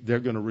that they're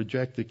going to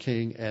reject the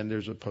king and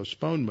there's a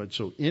postponement.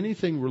 So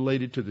anything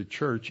related to the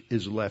church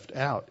is left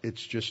out.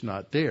 It's just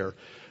not there.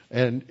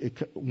 And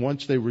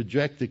once they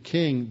reject the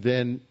king,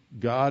 then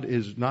God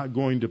is not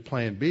going to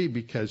plan B,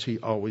 because he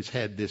always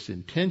had this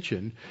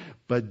intention,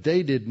 but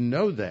they didn't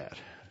know that.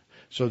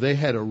 So they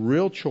had a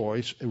real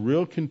choice, a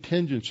real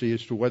contingency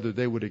as to whether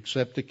they would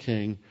accept the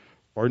king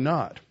or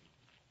not.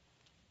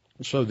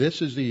 So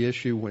this is the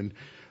issue when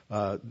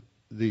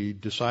the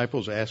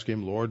disciples ask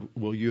him, Lord,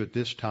 will you at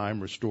this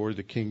time restore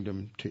the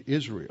kingdom to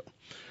Israel?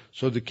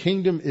 So the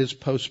kingdom is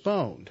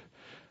postponed.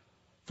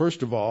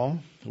 First of all,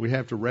 we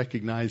have to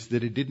recognize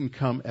that it didn't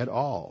come at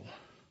all.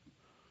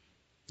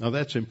 Now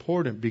that's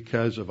important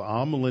because of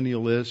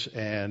amillennialists,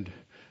 and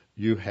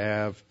you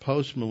have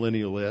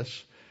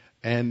postmillennialists,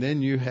 and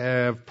then you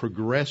have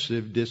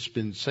progressive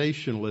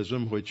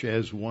dispensationalism, which,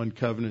 as one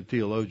covenant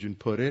theologian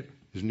put it,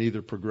 is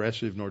neither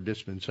progressive nor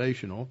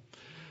dispensational.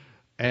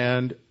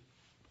 And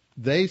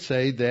they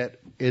say that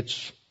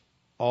it's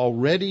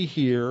already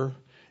here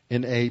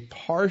in a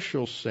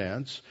partial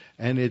sense,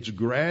 and it's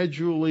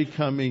gradually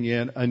coming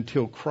in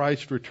until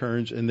Christ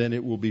returns, and then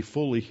it will be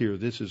fully here.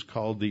 This is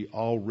called the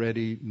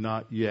already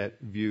not yet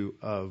view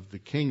of the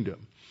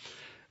kingdom.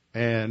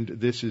 And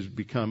this has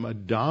become a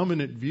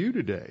dominant view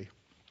today.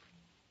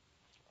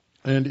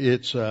 And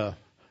it's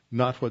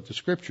not what the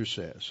Scripture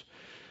says.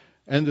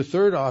 And the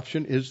third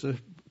option is the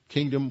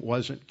kingdom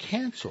wasn't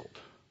canceled.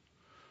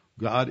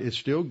 God is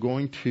still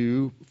going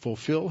to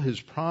fulfill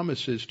his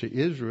promises to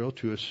Israel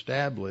to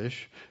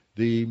establish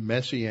the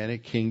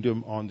Messianic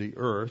kingdom on the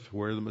earth,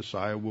 where the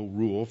Messiah will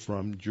rule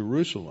from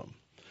Jerusalem.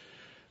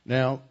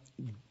 Now,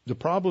 the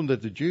problem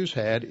that the Jews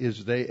had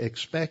is they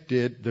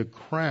expected the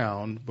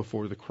crown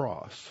before the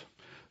cross.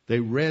 They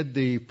read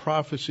the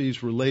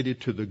prophecies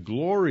related to the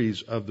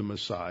glories of the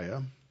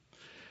Messiah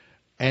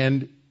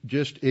and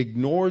just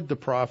ignored the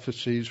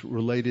prophecies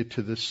related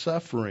to the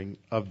suffering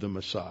of the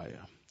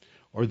Messiah,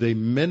 or they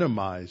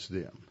minimized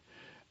them.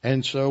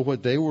 And so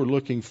what they were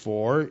looking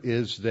for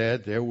is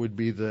that there would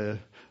be the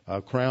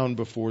crown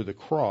before the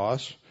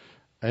cross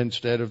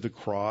instead of the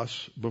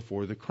cross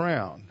before the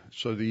crown.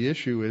 So the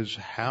issue is,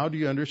 how do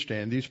you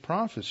understand these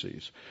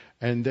prophecies?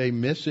 And they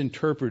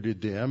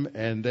misinterpreted them,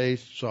 and they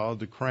saw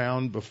the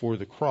crown before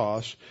the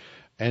cross.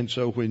 And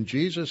so when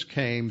Jesus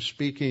came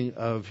speaking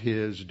of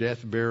his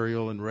death,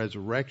 burial, and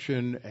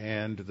resurrection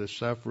and the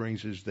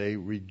sufferings, as they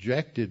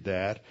rejected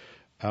that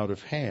out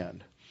of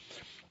hand.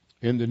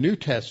 In the New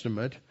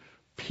Testament,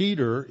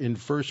 Peter, in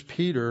 1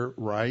 Peter,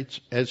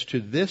 writes, as to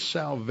this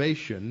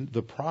salvation,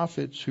 the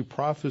prophets who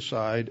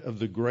prophesied of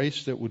the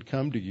grace that would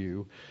come to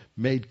you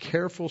made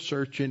careful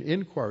search and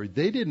inquiry.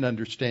 They didn't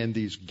understand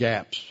these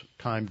gaps,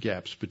 time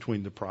gaps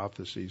between the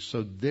prophecies.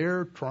 So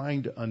they're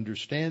trying to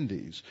understand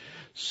these,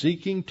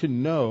 seeking to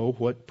know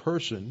what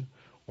person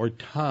or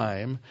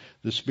time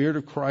the Spirit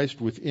of Christ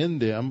within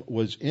them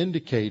was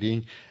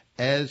indicating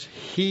as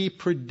he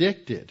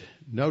predicted.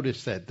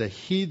 Notice that the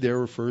he there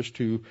refers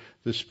to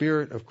the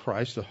Spirit of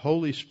Christ, the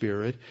Holy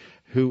Spirit,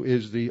 who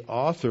is the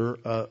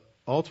author,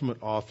 ultimate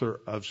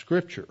author of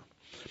Scripture.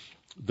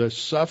 The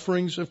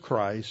sufferings of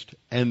Christ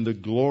and the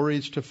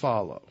glories to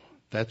follow.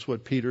 That's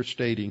what Peter's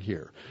stating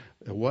here.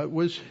 What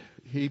was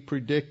he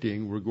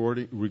predicting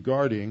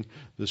regarding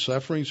the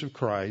sufferings of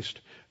Christ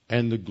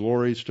and the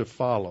glories to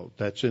follow.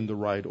 That's in the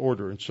right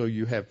order. And so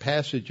you have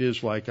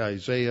passages like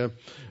Isaiah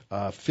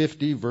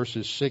 50,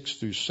 verses 6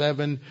 through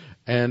 7,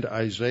 and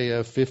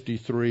Isaiah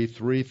 53,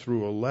 3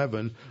 through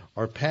 11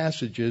 are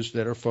passages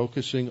that are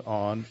focusing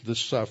on the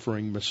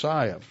suffering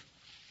Messiah.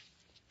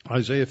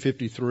 Isaiah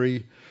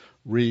 53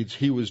 reads,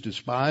 "He was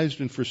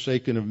despised and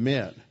forsaken of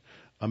men,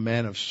 a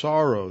man of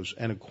sorrows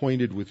and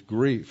acquainted with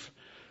grief.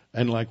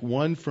 And like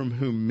one from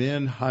whom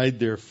men hide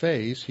their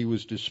face, he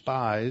was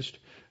despised,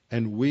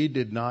 and we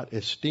did not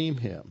esteem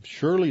him.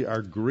 Surely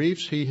our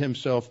griefs he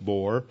himself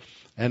bore,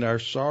 and our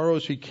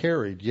sorrows he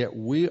carried, yet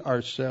we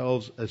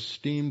ourselves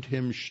esteemed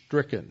him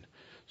stricken,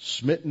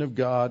 smitten of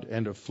God,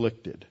 and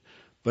afflicted.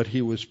 But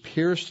he was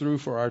pierced through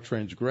for our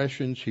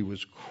transgressions, he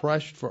was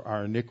crushed for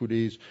our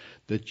iniquities.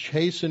 The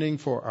chastening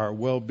for our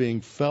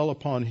well-being fell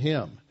upon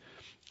him,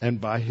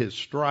 and by his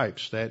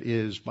stripes," that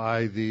is,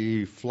 by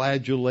the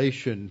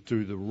flagellation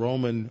through the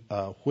Roman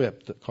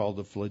whip called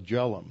the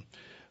flagellum,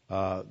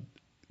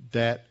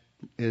 that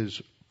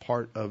is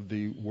part of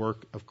the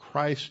work of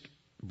Christ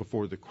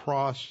before the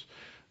cross,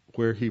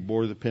 where he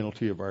bore the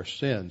penalty of our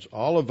sins.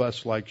 All of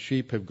us like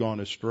sheep have gone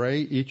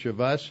astray. Each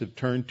of us have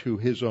turned to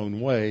his own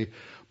way,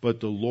 but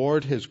the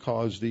Lord has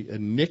caused the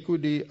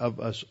iniquity of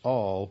us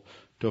all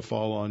to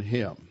fall on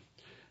him.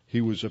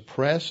 He was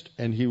oppressed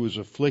and he was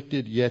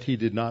afflicted, yet he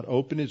did not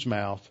open his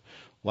mouth.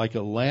 Like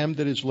a lamb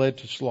that is led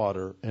to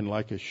slaughter, and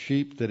like a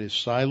sheep that is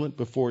silent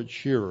before its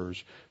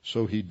shearers,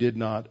 so he did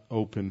not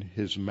open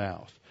his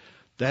mouth."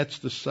 That's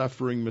the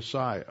suffering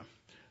Messiah.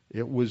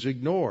 It was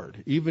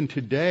ignored. Even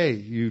today,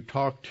 you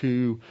talk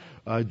to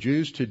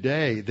Jews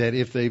today that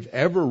if they've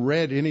ever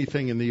read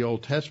anything in the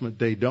Old Testament,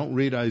 they don't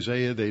read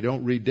Isaiah, they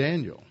don't read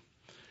Daniel.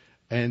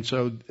 And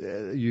so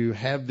you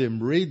have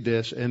them read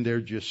this, and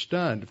they're just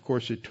stunned. Of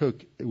course,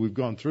 we've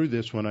gone through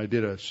this when I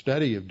did a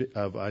study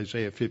of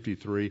Isaiah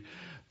 53,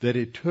 that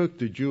it took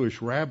the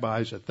Jewish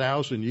rabbis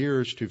 1,000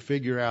 years to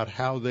figure out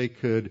how they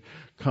could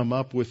come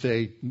up with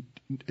a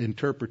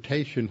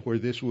interpretation where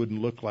this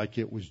wouldn't look like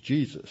it was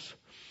Jesus.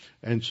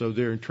 And so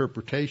their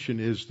interpretation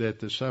is that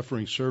the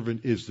suffering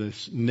servant is the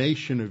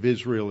nation of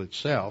Israel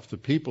itself, the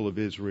people of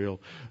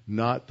Israel,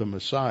 not the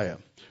Messiah.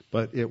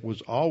 But it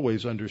was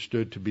always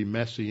understood to be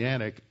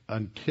messianic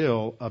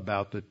until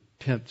about the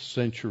 10th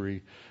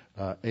century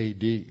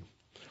A.D.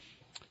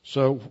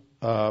 So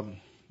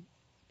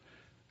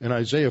in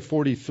Isaiah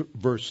 40,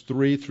 verse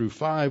 3 through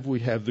 5,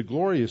 we have the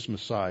glorious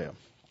Messiah.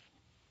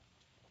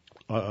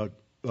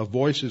 A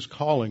voice is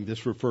calling.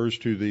 This refers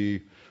to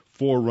the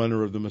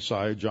forerunner of the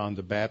Messiah, John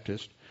the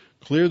Baptist.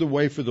 "Clear the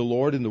way for the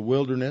Lord in the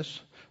wilderness.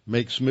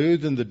 Make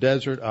smooth in the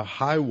desert a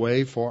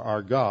highway for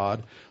our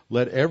God.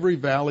 Let every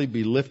valley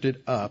be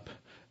lifted up,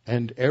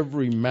 and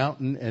every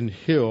mountain and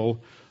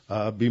hill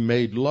be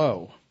made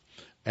low.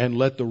 And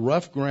let the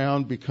rough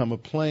ground become a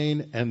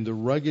plain, and the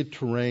rugged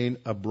terrain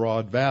a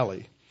broad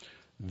valley.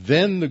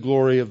 Then the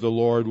glory of the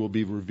Lord will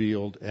be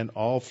revealed, and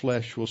all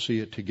flesh will see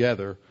it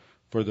together,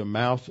 for the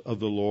mouth of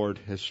the Lord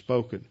has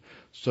spoken."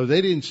 So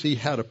they didn't see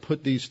how to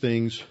put these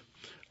things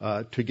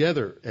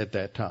together at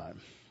that time.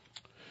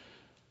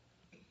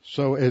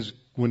 So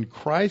when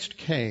Christ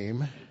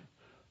came,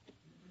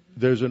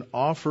 there's an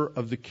offer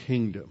of the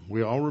kingdom.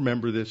 We all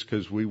remember this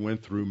because we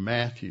went through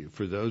Matthew.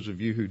 For those of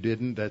you who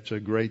didn't, that's a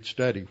great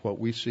study. What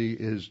we see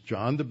is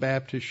John the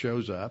Baptist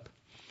shows up,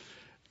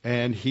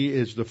 and he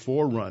is the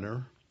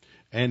forerunner,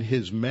 and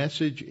his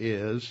message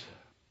is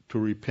to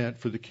repent,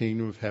 for the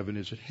kingdom of heaven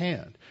is at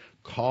hand,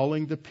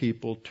 calling the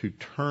people to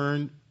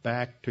turn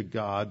back to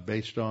God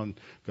based on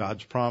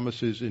God's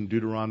promises in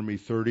Deuteronomy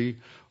 30,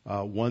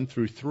 1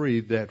 through 3,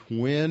 that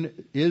when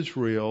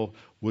Israel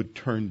would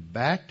turn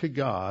back to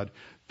God,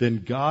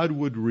 then God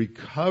would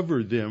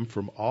recover them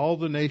from all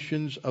the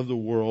nations of the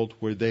world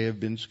where they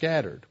have been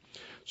scattered.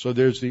 So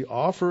there's the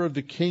offer of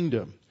the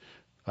kingdom.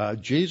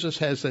 Jesus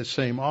has that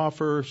same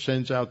offer,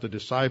 sends out the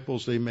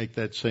disciples, they make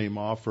that same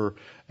offer,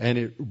 and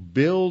it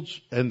builds,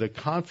 and the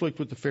conflict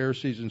with the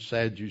Pharisees and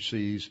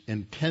Sadducees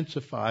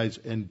intensifies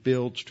and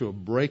builds to a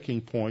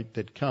breaking point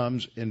that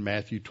comes in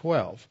Matthew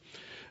 12.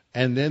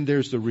 And then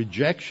there's the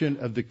rejection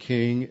of the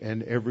king,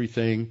 and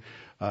everything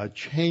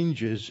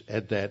changes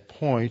at that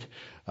point,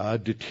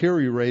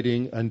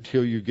 deteriorating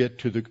until you get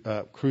to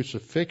the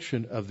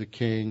crucifixion of the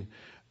king,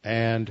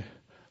 and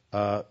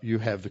you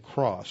have the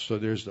cross. So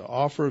there's the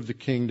offer of the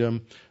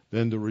kingdom,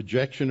 then the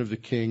rejection of the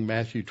king,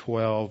 Matthew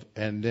 12,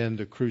 and then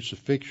the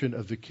crucifixion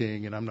of the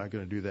king, and I'm not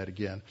going to do that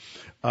again.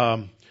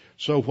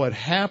 So what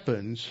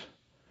happens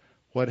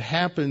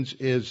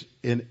is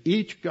in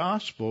each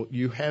gospel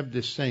you have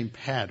this same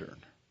pattern,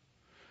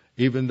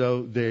 even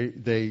though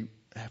they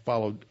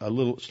followed a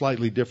little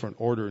slightly different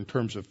order in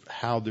terms of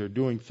how they're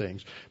doing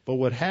things. But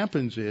what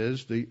happens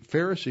is the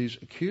Pharisees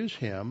accuse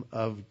him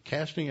of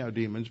casting out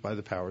demons by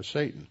the power of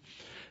Satan.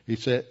 He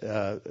said,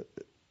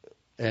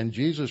 and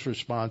Jesus'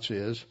 response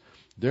is,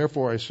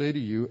 "Therefore I say to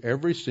you,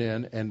 every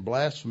sin and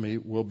blasphemy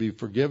will be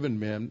forgiven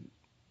men,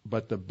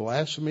 but the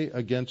blasphemy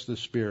against the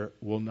Spirit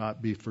will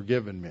not be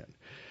forgiven men."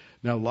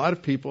 Now, a lot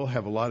of people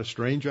have a lot of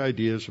strange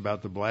ideas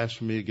about the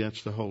blasphemy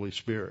against the Holy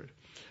Spirit.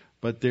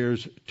 But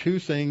there's two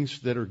things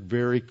that are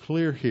very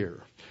clear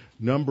here.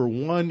 Number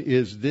one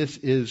is this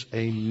is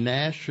a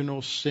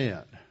national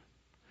sin.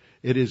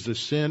 It is the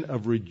sin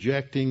of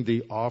rejecting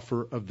the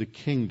offer of the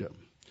kingdom.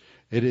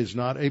 It is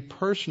not a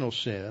personal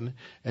sin,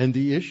 and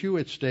the issue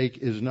at stake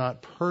is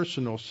not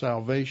personal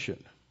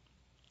salvation.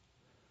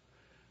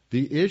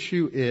 The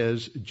issue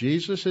is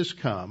Jesus has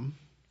come.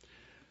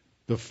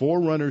 The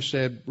forerunner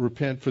said,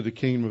 repent for the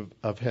kingdom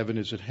of heaven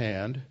is at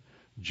hand.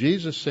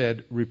 Jesus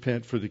said,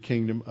 repent for the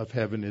kingdom of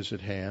heaven is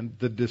at hand.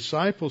 The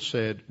disciples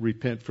said,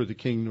 repent for the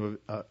kingdom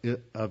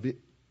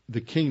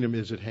the kingdom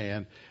is at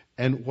hand.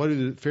 And what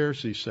do the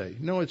Pharisees say?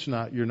 No, it's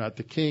not. You're not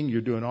the king.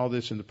 You're doing all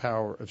this in the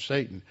power of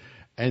Satan.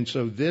 And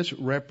so this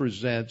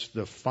represents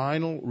the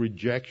final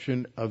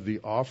rejection of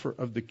the offer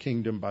of the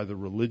kingdom by the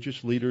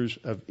religious leaders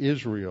of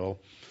Israel.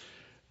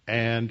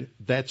 And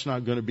that's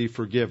not going to be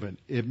forgiven.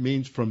 It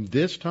means from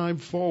this time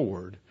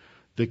forward,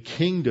 the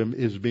kingdom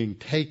is being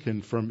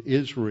taken from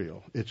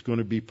Israel. It's going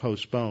to be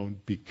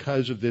postponed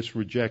because of this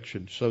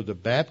rejection. So the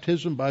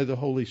baptism by the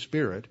Holy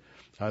Spirit,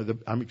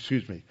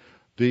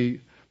 the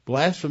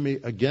blasphemy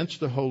against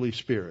the Holy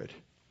Spirit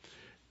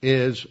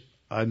is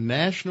a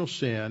national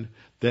sin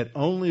that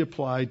only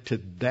applied to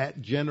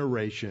that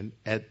generation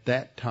at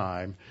that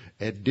time.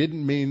 It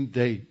didn't mean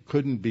they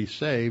couldn't be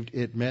saved.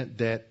 It meant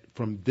that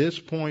from this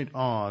point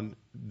on,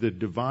 the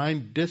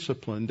divine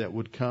discipline that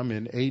would come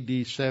in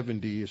AD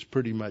 70 is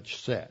pretty much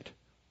set.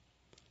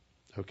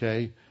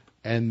 Okay?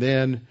 And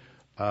then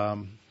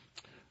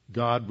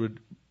God would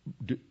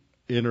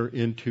enter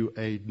into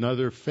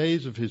another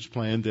phase of his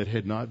plan that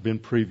had not been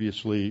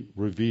previously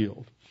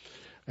revealed.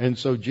 And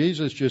so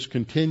Jesus just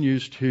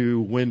continues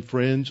to win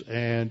friends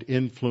and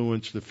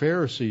influence the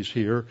Pharisees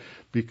here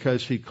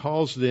because he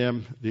calls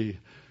them, the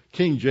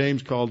King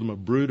James called them a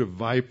brood of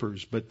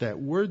vipers, but that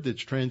word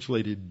that's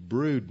translated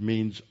brood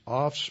means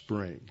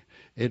offspring.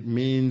 It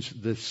means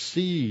the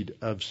seed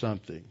of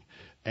something.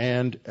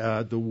 And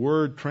the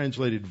word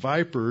translated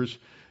vipers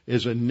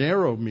is a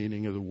narrow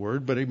meaning of the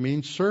word, but it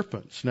means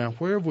serpents. Now,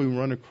 where have we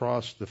run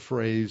across the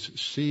phrase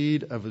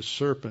seed of a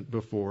serpent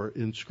before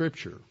in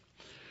Scripture?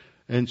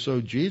 And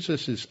so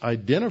Jesus is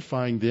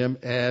identifying them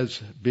as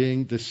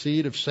being the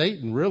seed of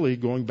Satan, really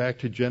going back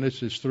to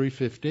Genesis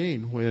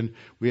 3:15 when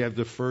we have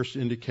the first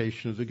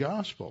indication of the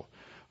gospel.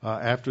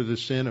 After the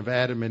sin of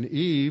Adam and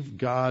Eve,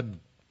 God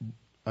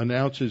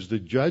announces the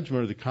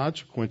judgment or the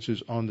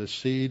consequences on the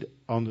seed,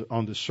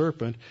 on the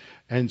serpent,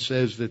 and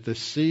says that the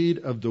seed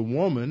of the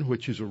woman,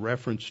 which is a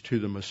reference to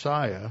the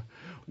Messiah,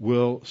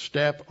 will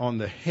step on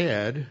the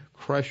head,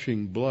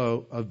 crushing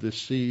blow of the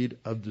seed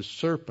of the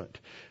serpent.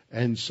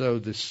 And so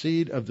the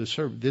seed of the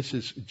serpent, this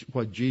is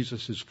what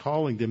Jesus is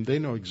calling them. They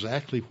know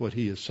exactly what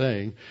he is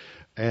saying,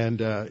 and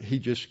he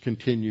just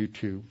continued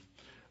to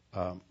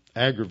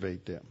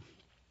aggravate them.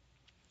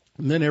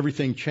 And then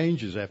everything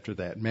changes after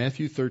that.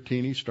 Matthew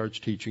 13, he starts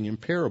teaching in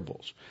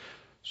parables.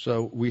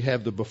 So we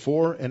have the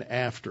before and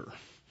after.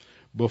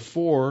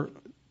 Before,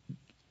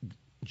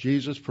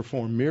 Jesus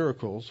performed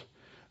miracles,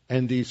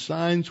 and these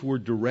signs were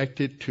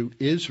directed to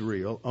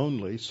Israel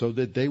only so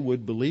that they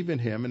would believe in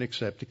him and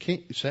accept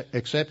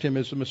him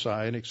as the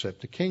Messiah and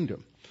accept the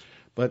kingdom.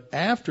 But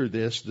after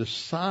this, the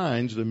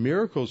signs, the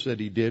miracles that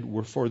he did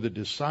were for the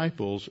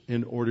disciples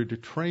in order to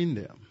train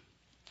them.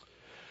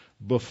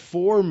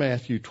 Before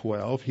Matthew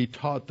 12, he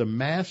taught the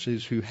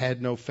masses who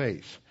had no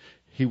faith.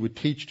 He would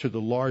teach to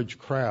the large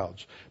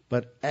crowds.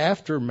 But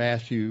after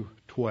Matthew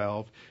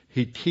 12,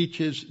 he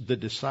teaches the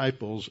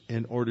disciples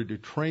in order to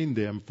train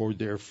them for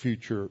their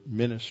future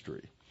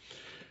ministry.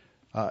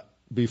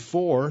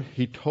 Before,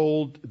 he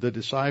told the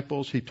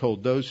disciples, he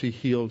told those he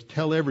healed,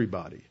 tell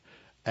everybody.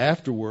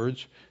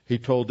 Afterwards, he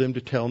told them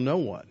to tell no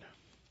one.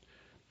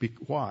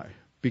 Why?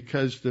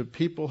 Because the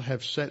people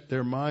have set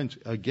their minds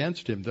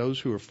against him. Those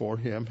who are for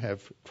him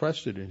have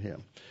trusted in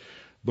him.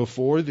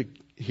 Before,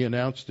 he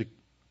announced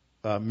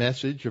the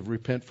message of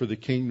repent for the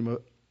kingdom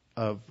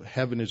of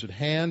heaven is at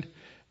hand.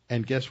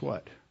 And guess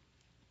what?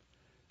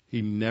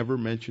 He never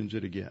mentions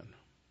it again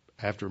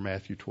after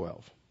Matthew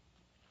 12.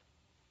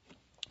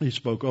 He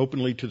spoke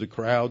openly to the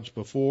crowds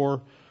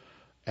before,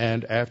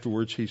 and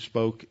afterwards he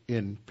spoke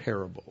in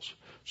parables.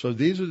 So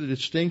these are the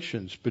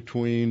distinctions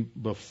between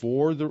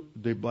before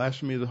the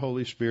blasphemy of the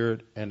Holy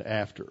Spirit and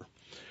after.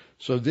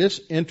 So this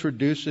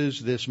introduces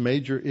this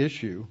major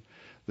issue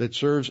that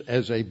serves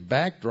as a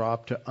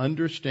backdrop to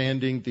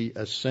understanding the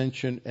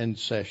ascension and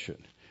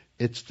session.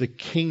 It's the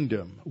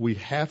kingdom. We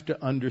have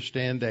to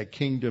understand that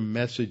kingdom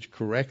message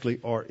correctly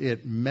or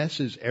it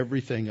messes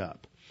everything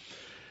up.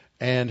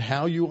 And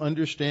how you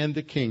understand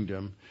the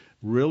kingdom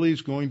really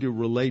is going to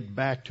relate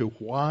back to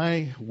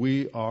why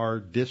we are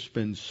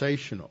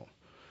dispensational.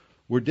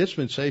 We're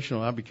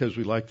dispensational not because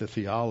we like the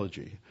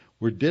theology.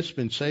 We're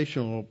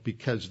dispensational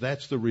because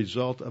that's the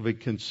result of a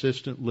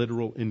consistent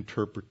literal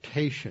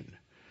interpretation.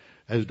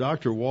 As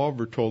Dr.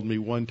 Walver told me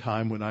one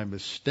time when I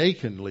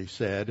mistakenly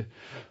said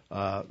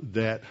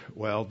that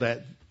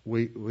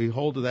we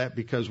hold to that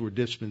because we're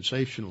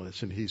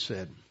dispensationalists, and he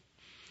said,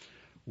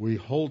 we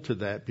hold to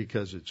that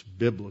because it's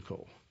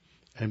biblical.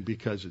 And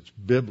because it's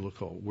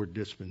biblical, we're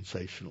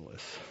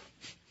dispensationalists.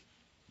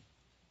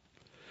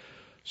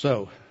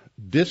 So,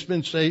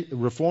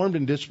 Reformed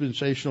and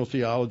dispensational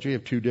theology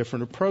have two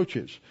different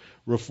approaches.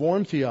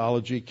 Reformed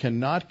theology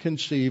cannot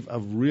conceive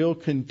of real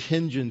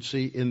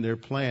contingency in their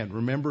plan.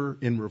 Remember,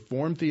 in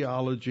Reformed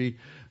theology,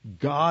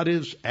 God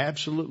is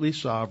absolutely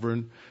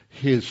sovereign.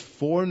 His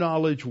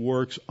foreknowledge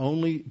works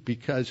only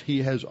because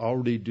He has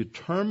already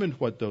determined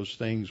what those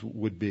things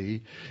would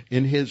be.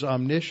 In His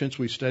omniscience,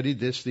 we studied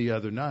this the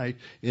other night,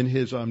 in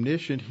His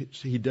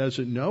omniscience, He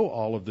doesn't know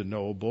all of the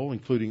knowable,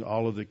 including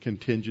all of the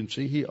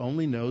contingency. He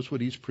only knows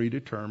what He's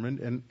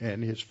predetermined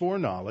and His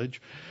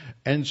foreknowledge.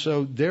 And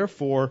so,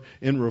 therefore,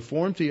 in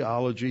Reformed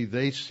theology,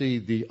 they see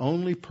the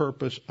only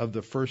purpose of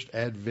the first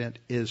advent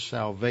is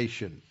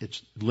salvation.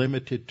 It's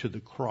limited to the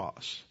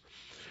cross.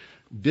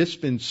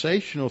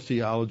 Dispensational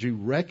theology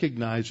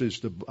recognizes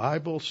the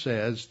Bible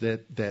says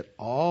that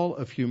all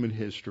of human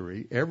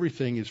history,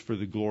 everything is for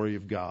the glory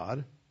of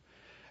God,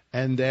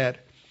 and that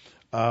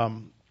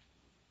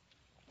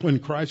when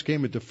Christ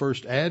came at the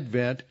first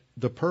advent,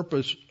 the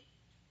purpose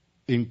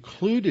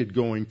included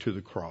going to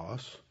the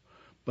cross,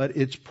 but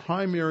its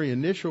primary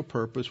initial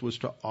purpose was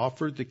to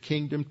offer the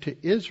kingdom to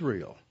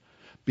Israel.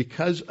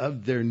 Because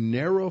of their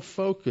narrow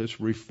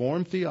focus,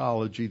 Reformed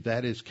theology,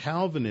 that is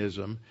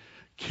Calvinism,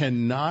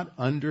 cannot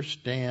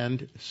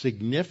understand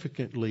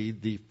significantly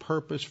the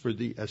purpose for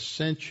the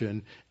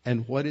ascension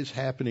and what is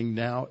happening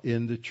now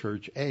in the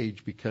church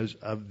age because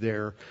of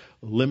their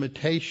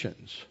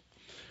limitations.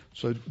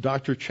 So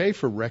Dr.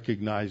 Chafer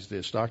recognized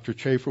this. Dr.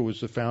 Chafer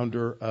was the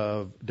founder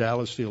of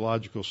Dallas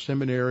Theological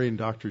Seminary, and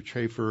Dr.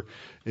 Chafer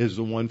is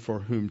the one for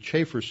whom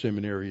Chafer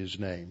Seminary is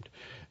named.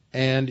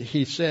 And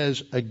he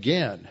says,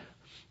 again,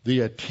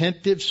 the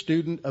attentive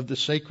student of the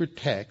sacred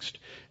text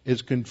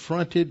is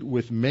confronted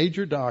with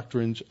major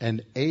doctrines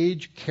and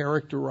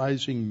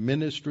age-characterizing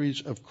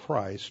ministries of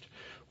Christ,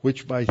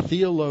 which by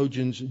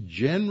theologians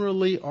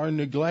generally are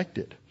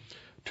neglected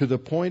to the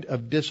point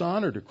of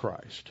dishonor to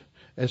Christ.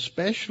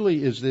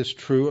 Especially is this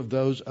true of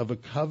those of a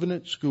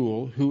covenant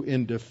school who,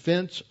 in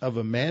defense of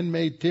a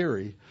man-made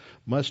theory,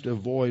 must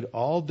avoid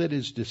all that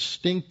is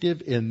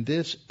distinctive in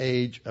this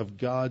age of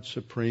God's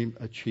supreme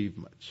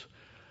achievements.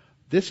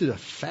 This is a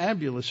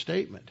fabulous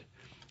statement,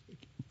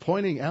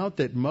 pointing out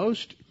that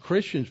most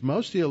Christians,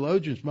 most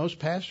theologians, most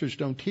pastors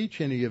don't teach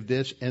any of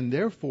this, and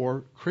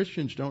therefore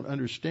Christians don't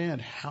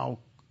understand how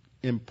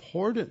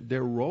important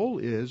their role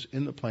is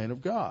in the plan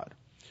of God.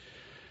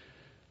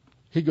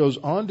 He goes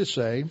on to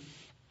say,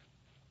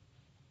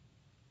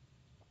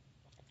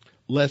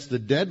 lest the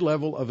dead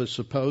level of a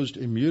supposed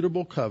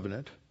immutable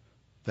covenant,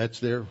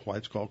 that's why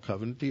it's called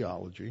covenant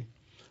theology,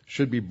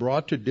 should be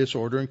brought to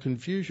disorder and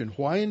confusion.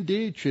 Why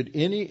indeed should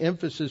any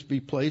emphasis be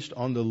placed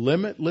on the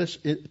limitless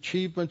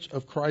achievements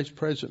of Christ's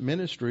present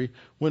ministry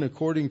when,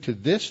 according to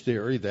this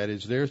theory, that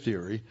is their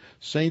theory,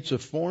 saints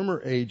of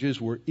former ages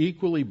were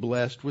equally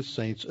blessed with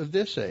saints of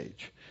this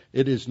age?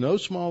 It is no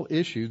small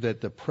issue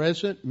that the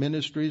present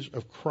ministries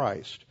of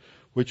Christ,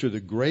 which are the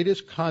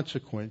greatest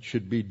consequence,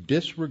 should be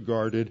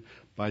disregarded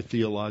by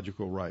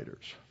theological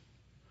writers.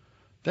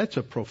 That's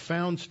a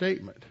profound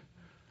statement.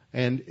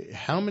 And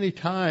how many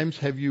times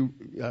have you,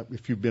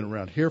 if you've been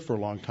around here for a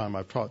long time,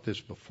 I've taught this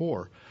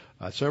before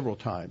several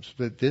times,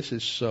 that this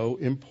is so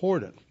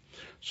important.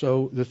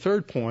 So the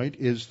third point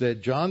is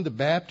that John the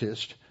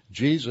Baptist,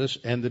 Jesus,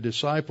 and the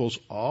disciples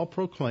all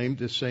proclaimed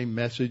the same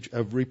message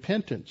of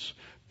repentance,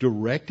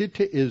 directed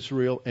to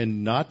Israel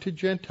and not to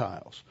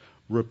Gentiles.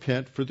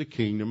 Repent, for the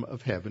kingdom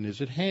of heaven is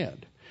at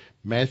hand.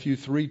 Matthew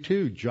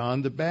 3:2,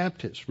 John the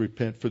Baptist,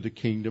 repent, for the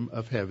kingdom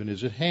of heaven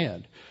is at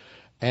hand.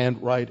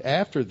 And right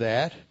after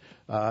that,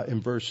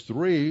 in verse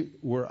 3,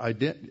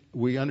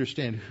 we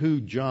understand who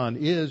John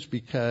is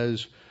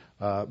because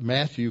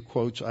Matthew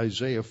quotes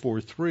Isaiah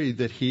 4:3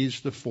 that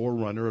he's the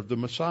forerunner of the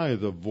Messiah,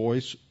 the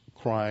voice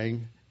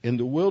crying in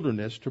the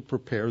wilderness to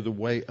prepare the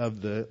way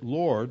of the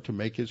Lord, to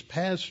make his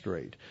path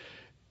straight.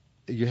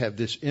 You have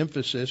this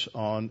emphasis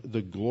on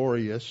the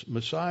glorious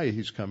Messiah.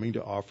 He's coming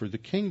to offer the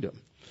kingdom.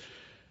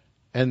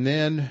 And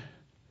then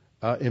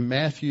in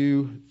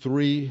Matthew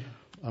 3,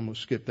 I'm going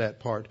to skip that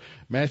part.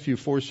 Matthew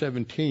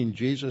 4:17,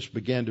 Jesus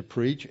began to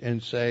preach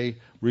and say,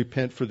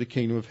 repent, for the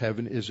kingdom of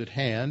heaven is at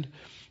hand.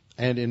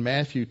 And in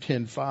Matthew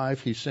 10:5,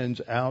 he sends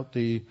out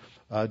the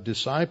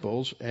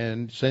disciples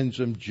and sends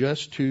them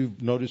just to,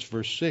 notice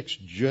verse 6,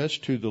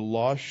 just to the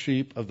lost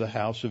sheep of the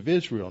house of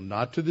Israel,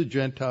 not to the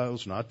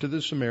Gentiles, not to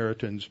the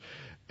Samaritans.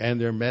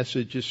 And their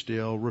message is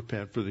still,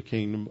 repent, for the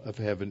kingdom of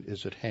heaven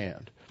is at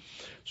hand.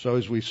 So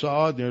as we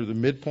saw near the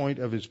midpoint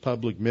of his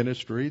public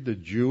ministry, the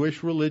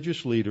Jewish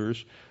religious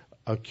leaders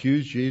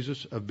accused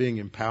Jesus of being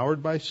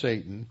empowered by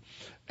Satan,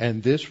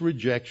 and this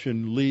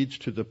rejection leads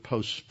to the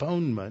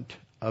postponement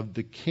of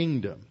the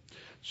kingdom.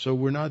 So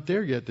we're not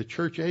there yet. The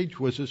church age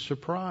was a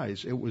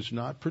surprise. It was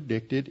not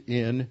predicted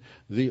in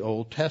the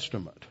Old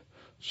Testament.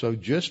 So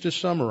just to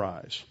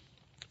summarize,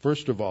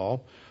 first of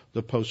all,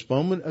 the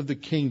postponement of the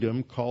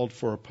kingdom called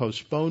for a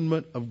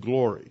postponement of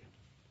glory.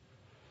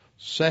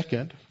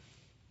 Second,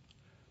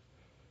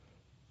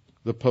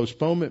 The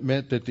postponement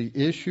meant that the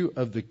issue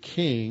of the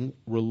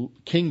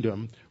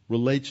kingdom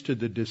relates to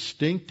the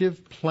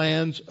distinctive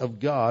plans of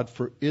God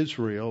for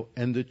Israel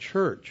and the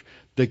church.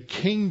 The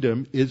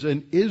kingdom is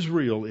an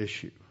Israel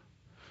issue.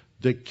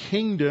 The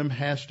kingdom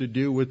has to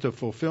do with the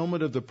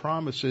fulfillment of the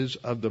promises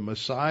of the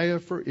Messiah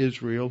for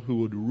Israel, who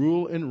would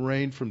rule and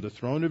reign from the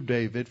throne of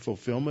David,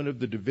 fulfillment of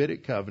the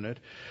Davidic covenant.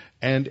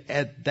 And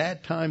at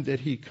that time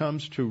that he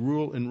comes to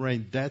rule and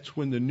reign, that's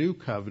when the new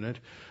covenant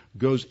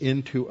goes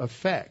into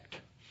effect.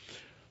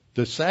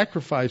 The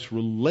sacrifice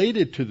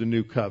related to the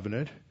new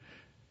covenant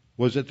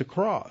was at the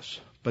cross,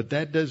 but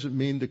that doesn't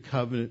mean the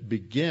covenant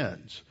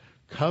begins.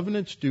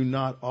 Covenants do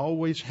not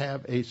always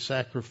have a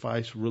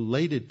sacrifice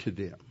related to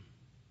them.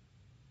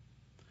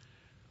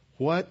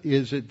 What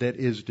is it that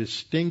is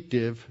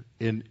distinctive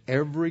in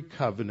every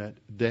covenant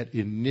that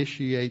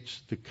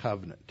initiates the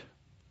covenant?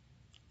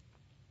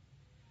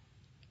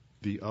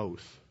 The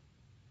oath.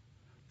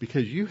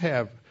 Because you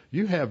have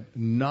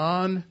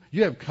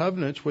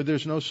covenants where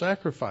there's no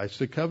sacrifice.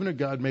 The covenant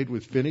God made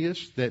with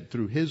Phinehas, that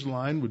through his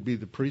line would be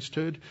the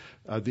priesthood,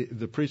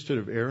 the priesthood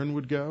of Aaron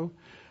would go.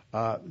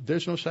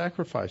 There's no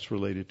sacrifice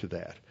related to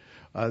that.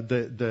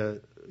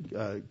 The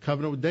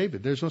covenant with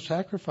David, there's no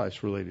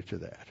sacrifice related to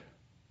that.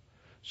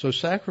 So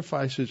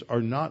sacrifices are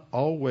not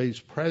always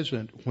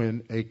present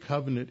when a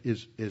covenant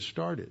is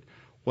started.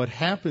 What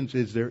happens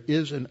is there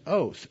is an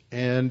oath,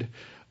 and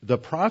the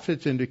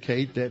prophets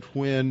indicate that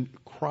when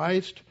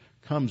Christ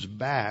comes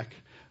back,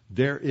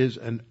 there is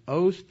an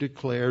oath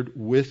declared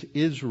with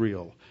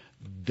Israel.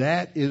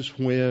 That is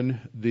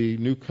when the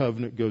new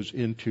covenant goes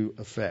into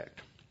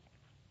effect.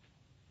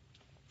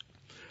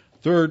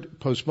 Third,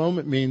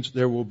 postponement means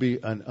there will be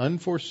an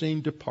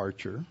unforeseen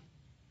departure,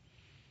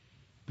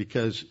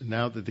 because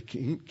now that the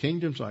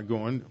kingdom's not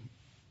going,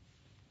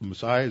 the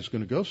Messiah is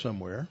going to go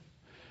somewhere,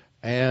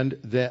 and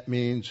that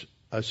means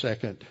a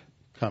second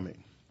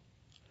coming.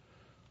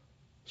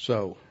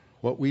 So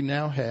what we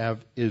now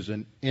have is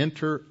an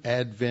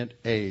inter-Advent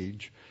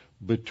age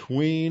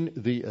between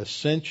the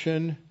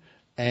ascension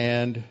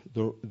and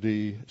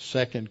the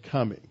second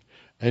coming.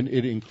 And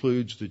it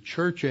includes the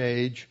church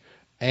age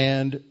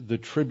and the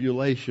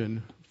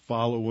tribulation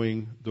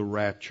following the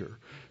rapture.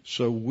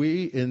 So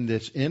we, in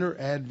this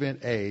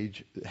inter-Advent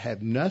age,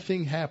 have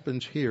nothing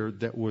happens here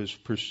that was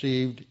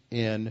perceived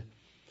in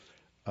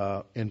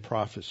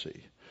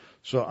prophecy.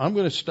 So I'm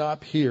going to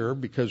stop here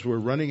because we're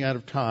running out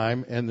of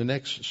time, and the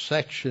next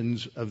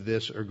sections of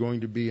this are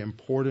going to be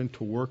important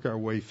to work our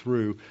way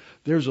through.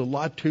 There's a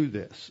lot to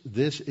this.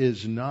 This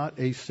is not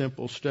a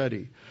simple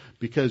study,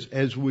 because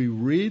as we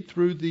read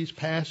through these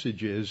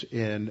passages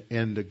in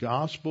the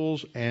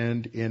Gospels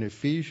and in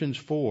Ephesians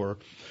 4,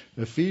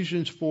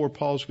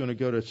 Paul's going to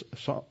go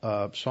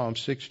to Psalm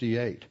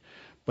 68.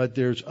 But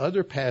there's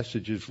other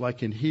passages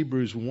like in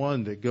Hebrews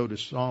 1 that go to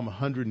Psalm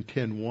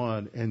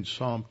 110:1 and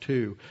Psalm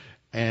 2.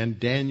 And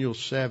Daniel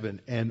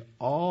 7, and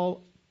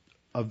all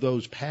of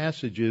those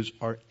passages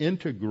are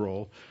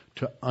integral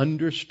to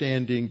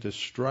understanding the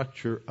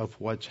structure of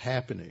what's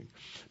happening.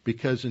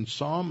 Because in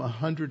Psalm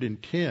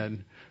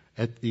 110,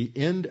 at the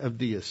end of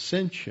the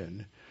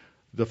ascension,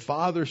 the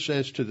Father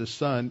says to the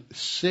Son,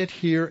 "Sit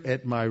here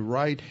at my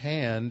right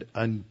hand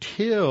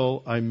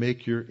until I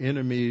make your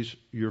enemies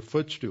your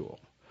footstool."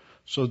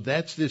 So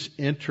that's this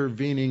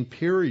intervening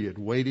period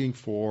waiting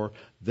for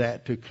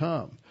that to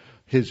come.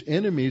 His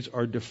enemies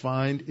are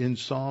defined in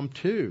Psalm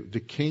 2, the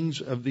kings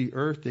of the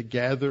earth that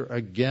gather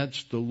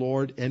against the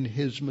Lord and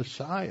his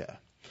Messiah.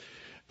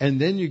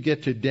 And then you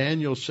get to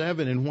Daniel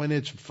 7, and when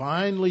it's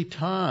finally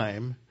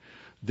time,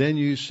 then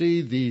you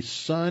see the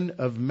Son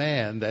of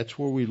Man. That's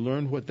where we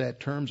learn what that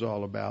term's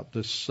all about.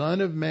 The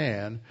Son of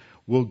Man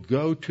will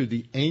go to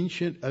the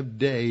Ancient of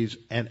Days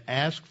and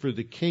ask for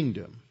the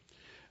kingdom.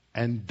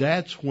 And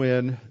that's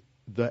when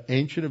the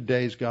Ancient of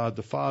Days, God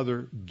the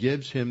Father,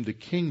 gives him the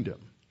kingdom.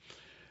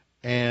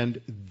 And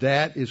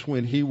that is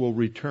when he will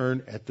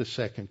return at the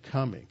second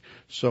coming.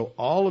 So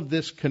all of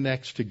this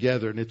connects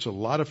together, and it's a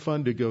lot of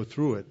fun to go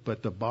through it.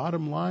 But the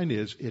bottom line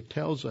is, it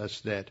tells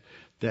us that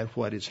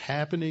what is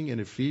happening in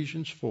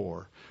Ephesians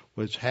 4,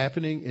 what's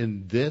happening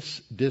in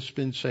this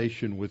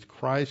dispensation with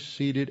Christ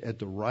seated at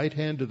the right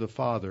hand of the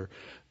Father,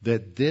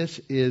 that this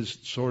is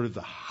sort of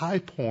the high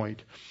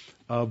point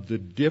of the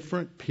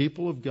different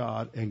people of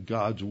God and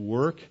God's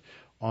work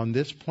on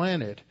this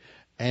planet.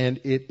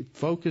 And it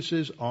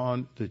focuses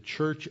on the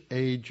church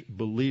age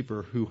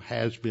believer who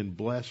has been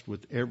blessed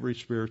with every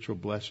spiritual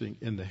blessing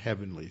in the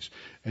heavenlies.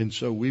 And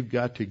so we've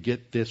got to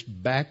get this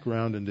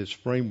background and this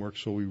framework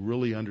so we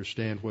really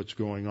understand what's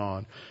going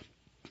on.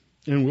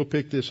 And we'll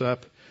pick this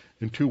up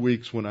in 2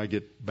 weeks when I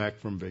get back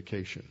from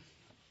vacation.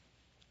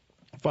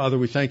 Father,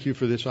 we thank you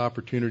for this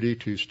opportunity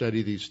to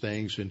study these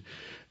things. And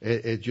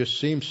it just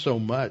seems so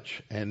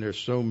much, and there's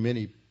so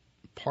many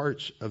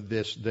parts of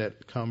this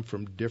that come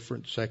from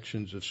different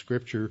sections of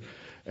Scripture.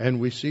 And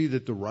we see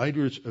that the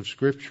writers of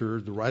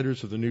Scripture, the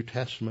writers of the New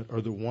Testament,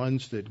 are the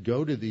ones that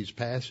go to these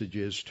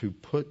passages to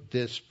put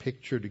this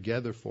picture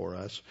together for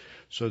us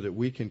so that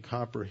we can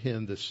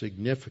comprehend the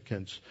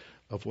significance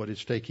of what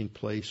is taking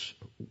place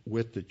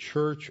with the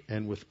church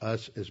and with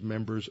us as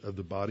members of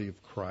the body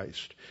of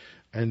Christ,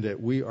 and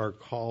that we are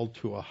called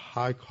to a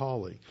high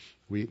calling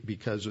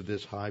because of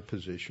this high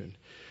position.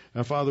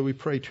 And Father, we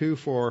pray too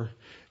for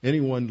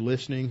anyone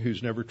listening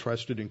who's never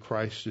trusted in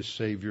Christ as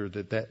Savior,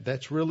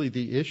 that's really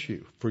the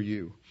issue for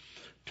you,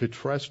 to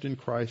trust in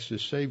Christ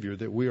as Savior,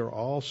 that we are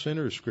all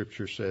sinners,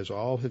 Scripture says.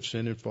 All have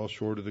sinned and fall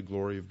short of the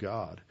glory of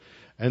God.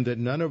 And that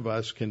none of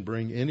us can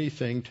bring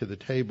anything to the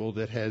table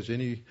that has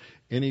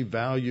any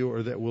value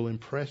or that will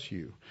impress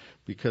you,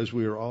 because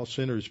we are all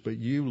sinners. But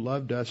you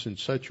loved us in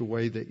such a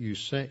way that you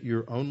sent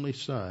your only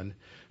Son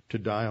to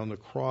die on the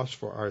cross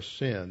for our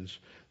sins,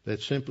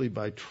 that simply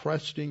by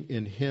trusting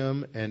in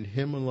Him and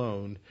Him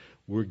alone,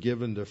 we're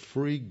given the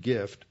free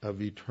gift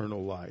of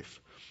eternal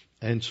life.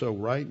 And so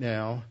right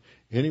now,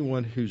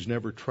 anyone who's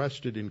never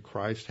trusted in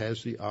Christ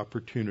has the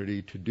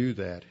opportunity to do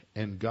that.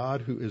 And God,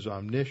 who is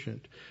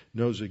omniscient,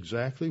 knows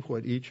exactly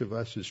what each of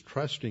us is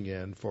trusting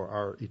in for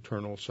our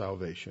eternal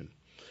salvation.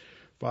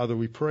 Father,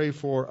 we pray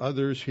for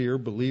others here,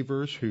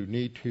 believers, who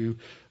need to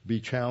be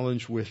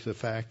challenged with the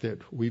fact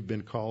that we've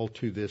been called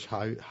to this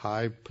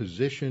high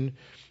position,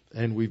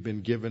 and we've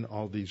been given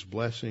all these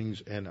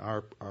blessings, and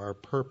our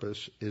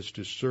purpose is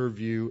to serve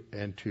you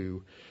and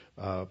to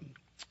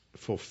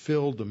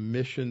fulfill the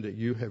mission that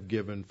you have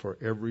given for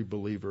every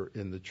believer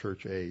in the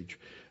church age,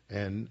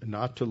 and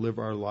not to live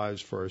our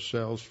lives for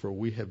ourselves, for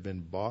we have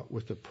been bought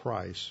with a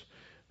price,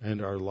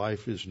 and our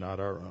life is not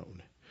our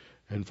own.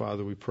 And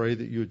Father, we pray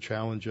that you would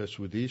challenge us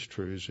with these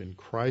truths. In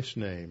Christ's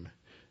name,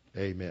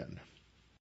 amen.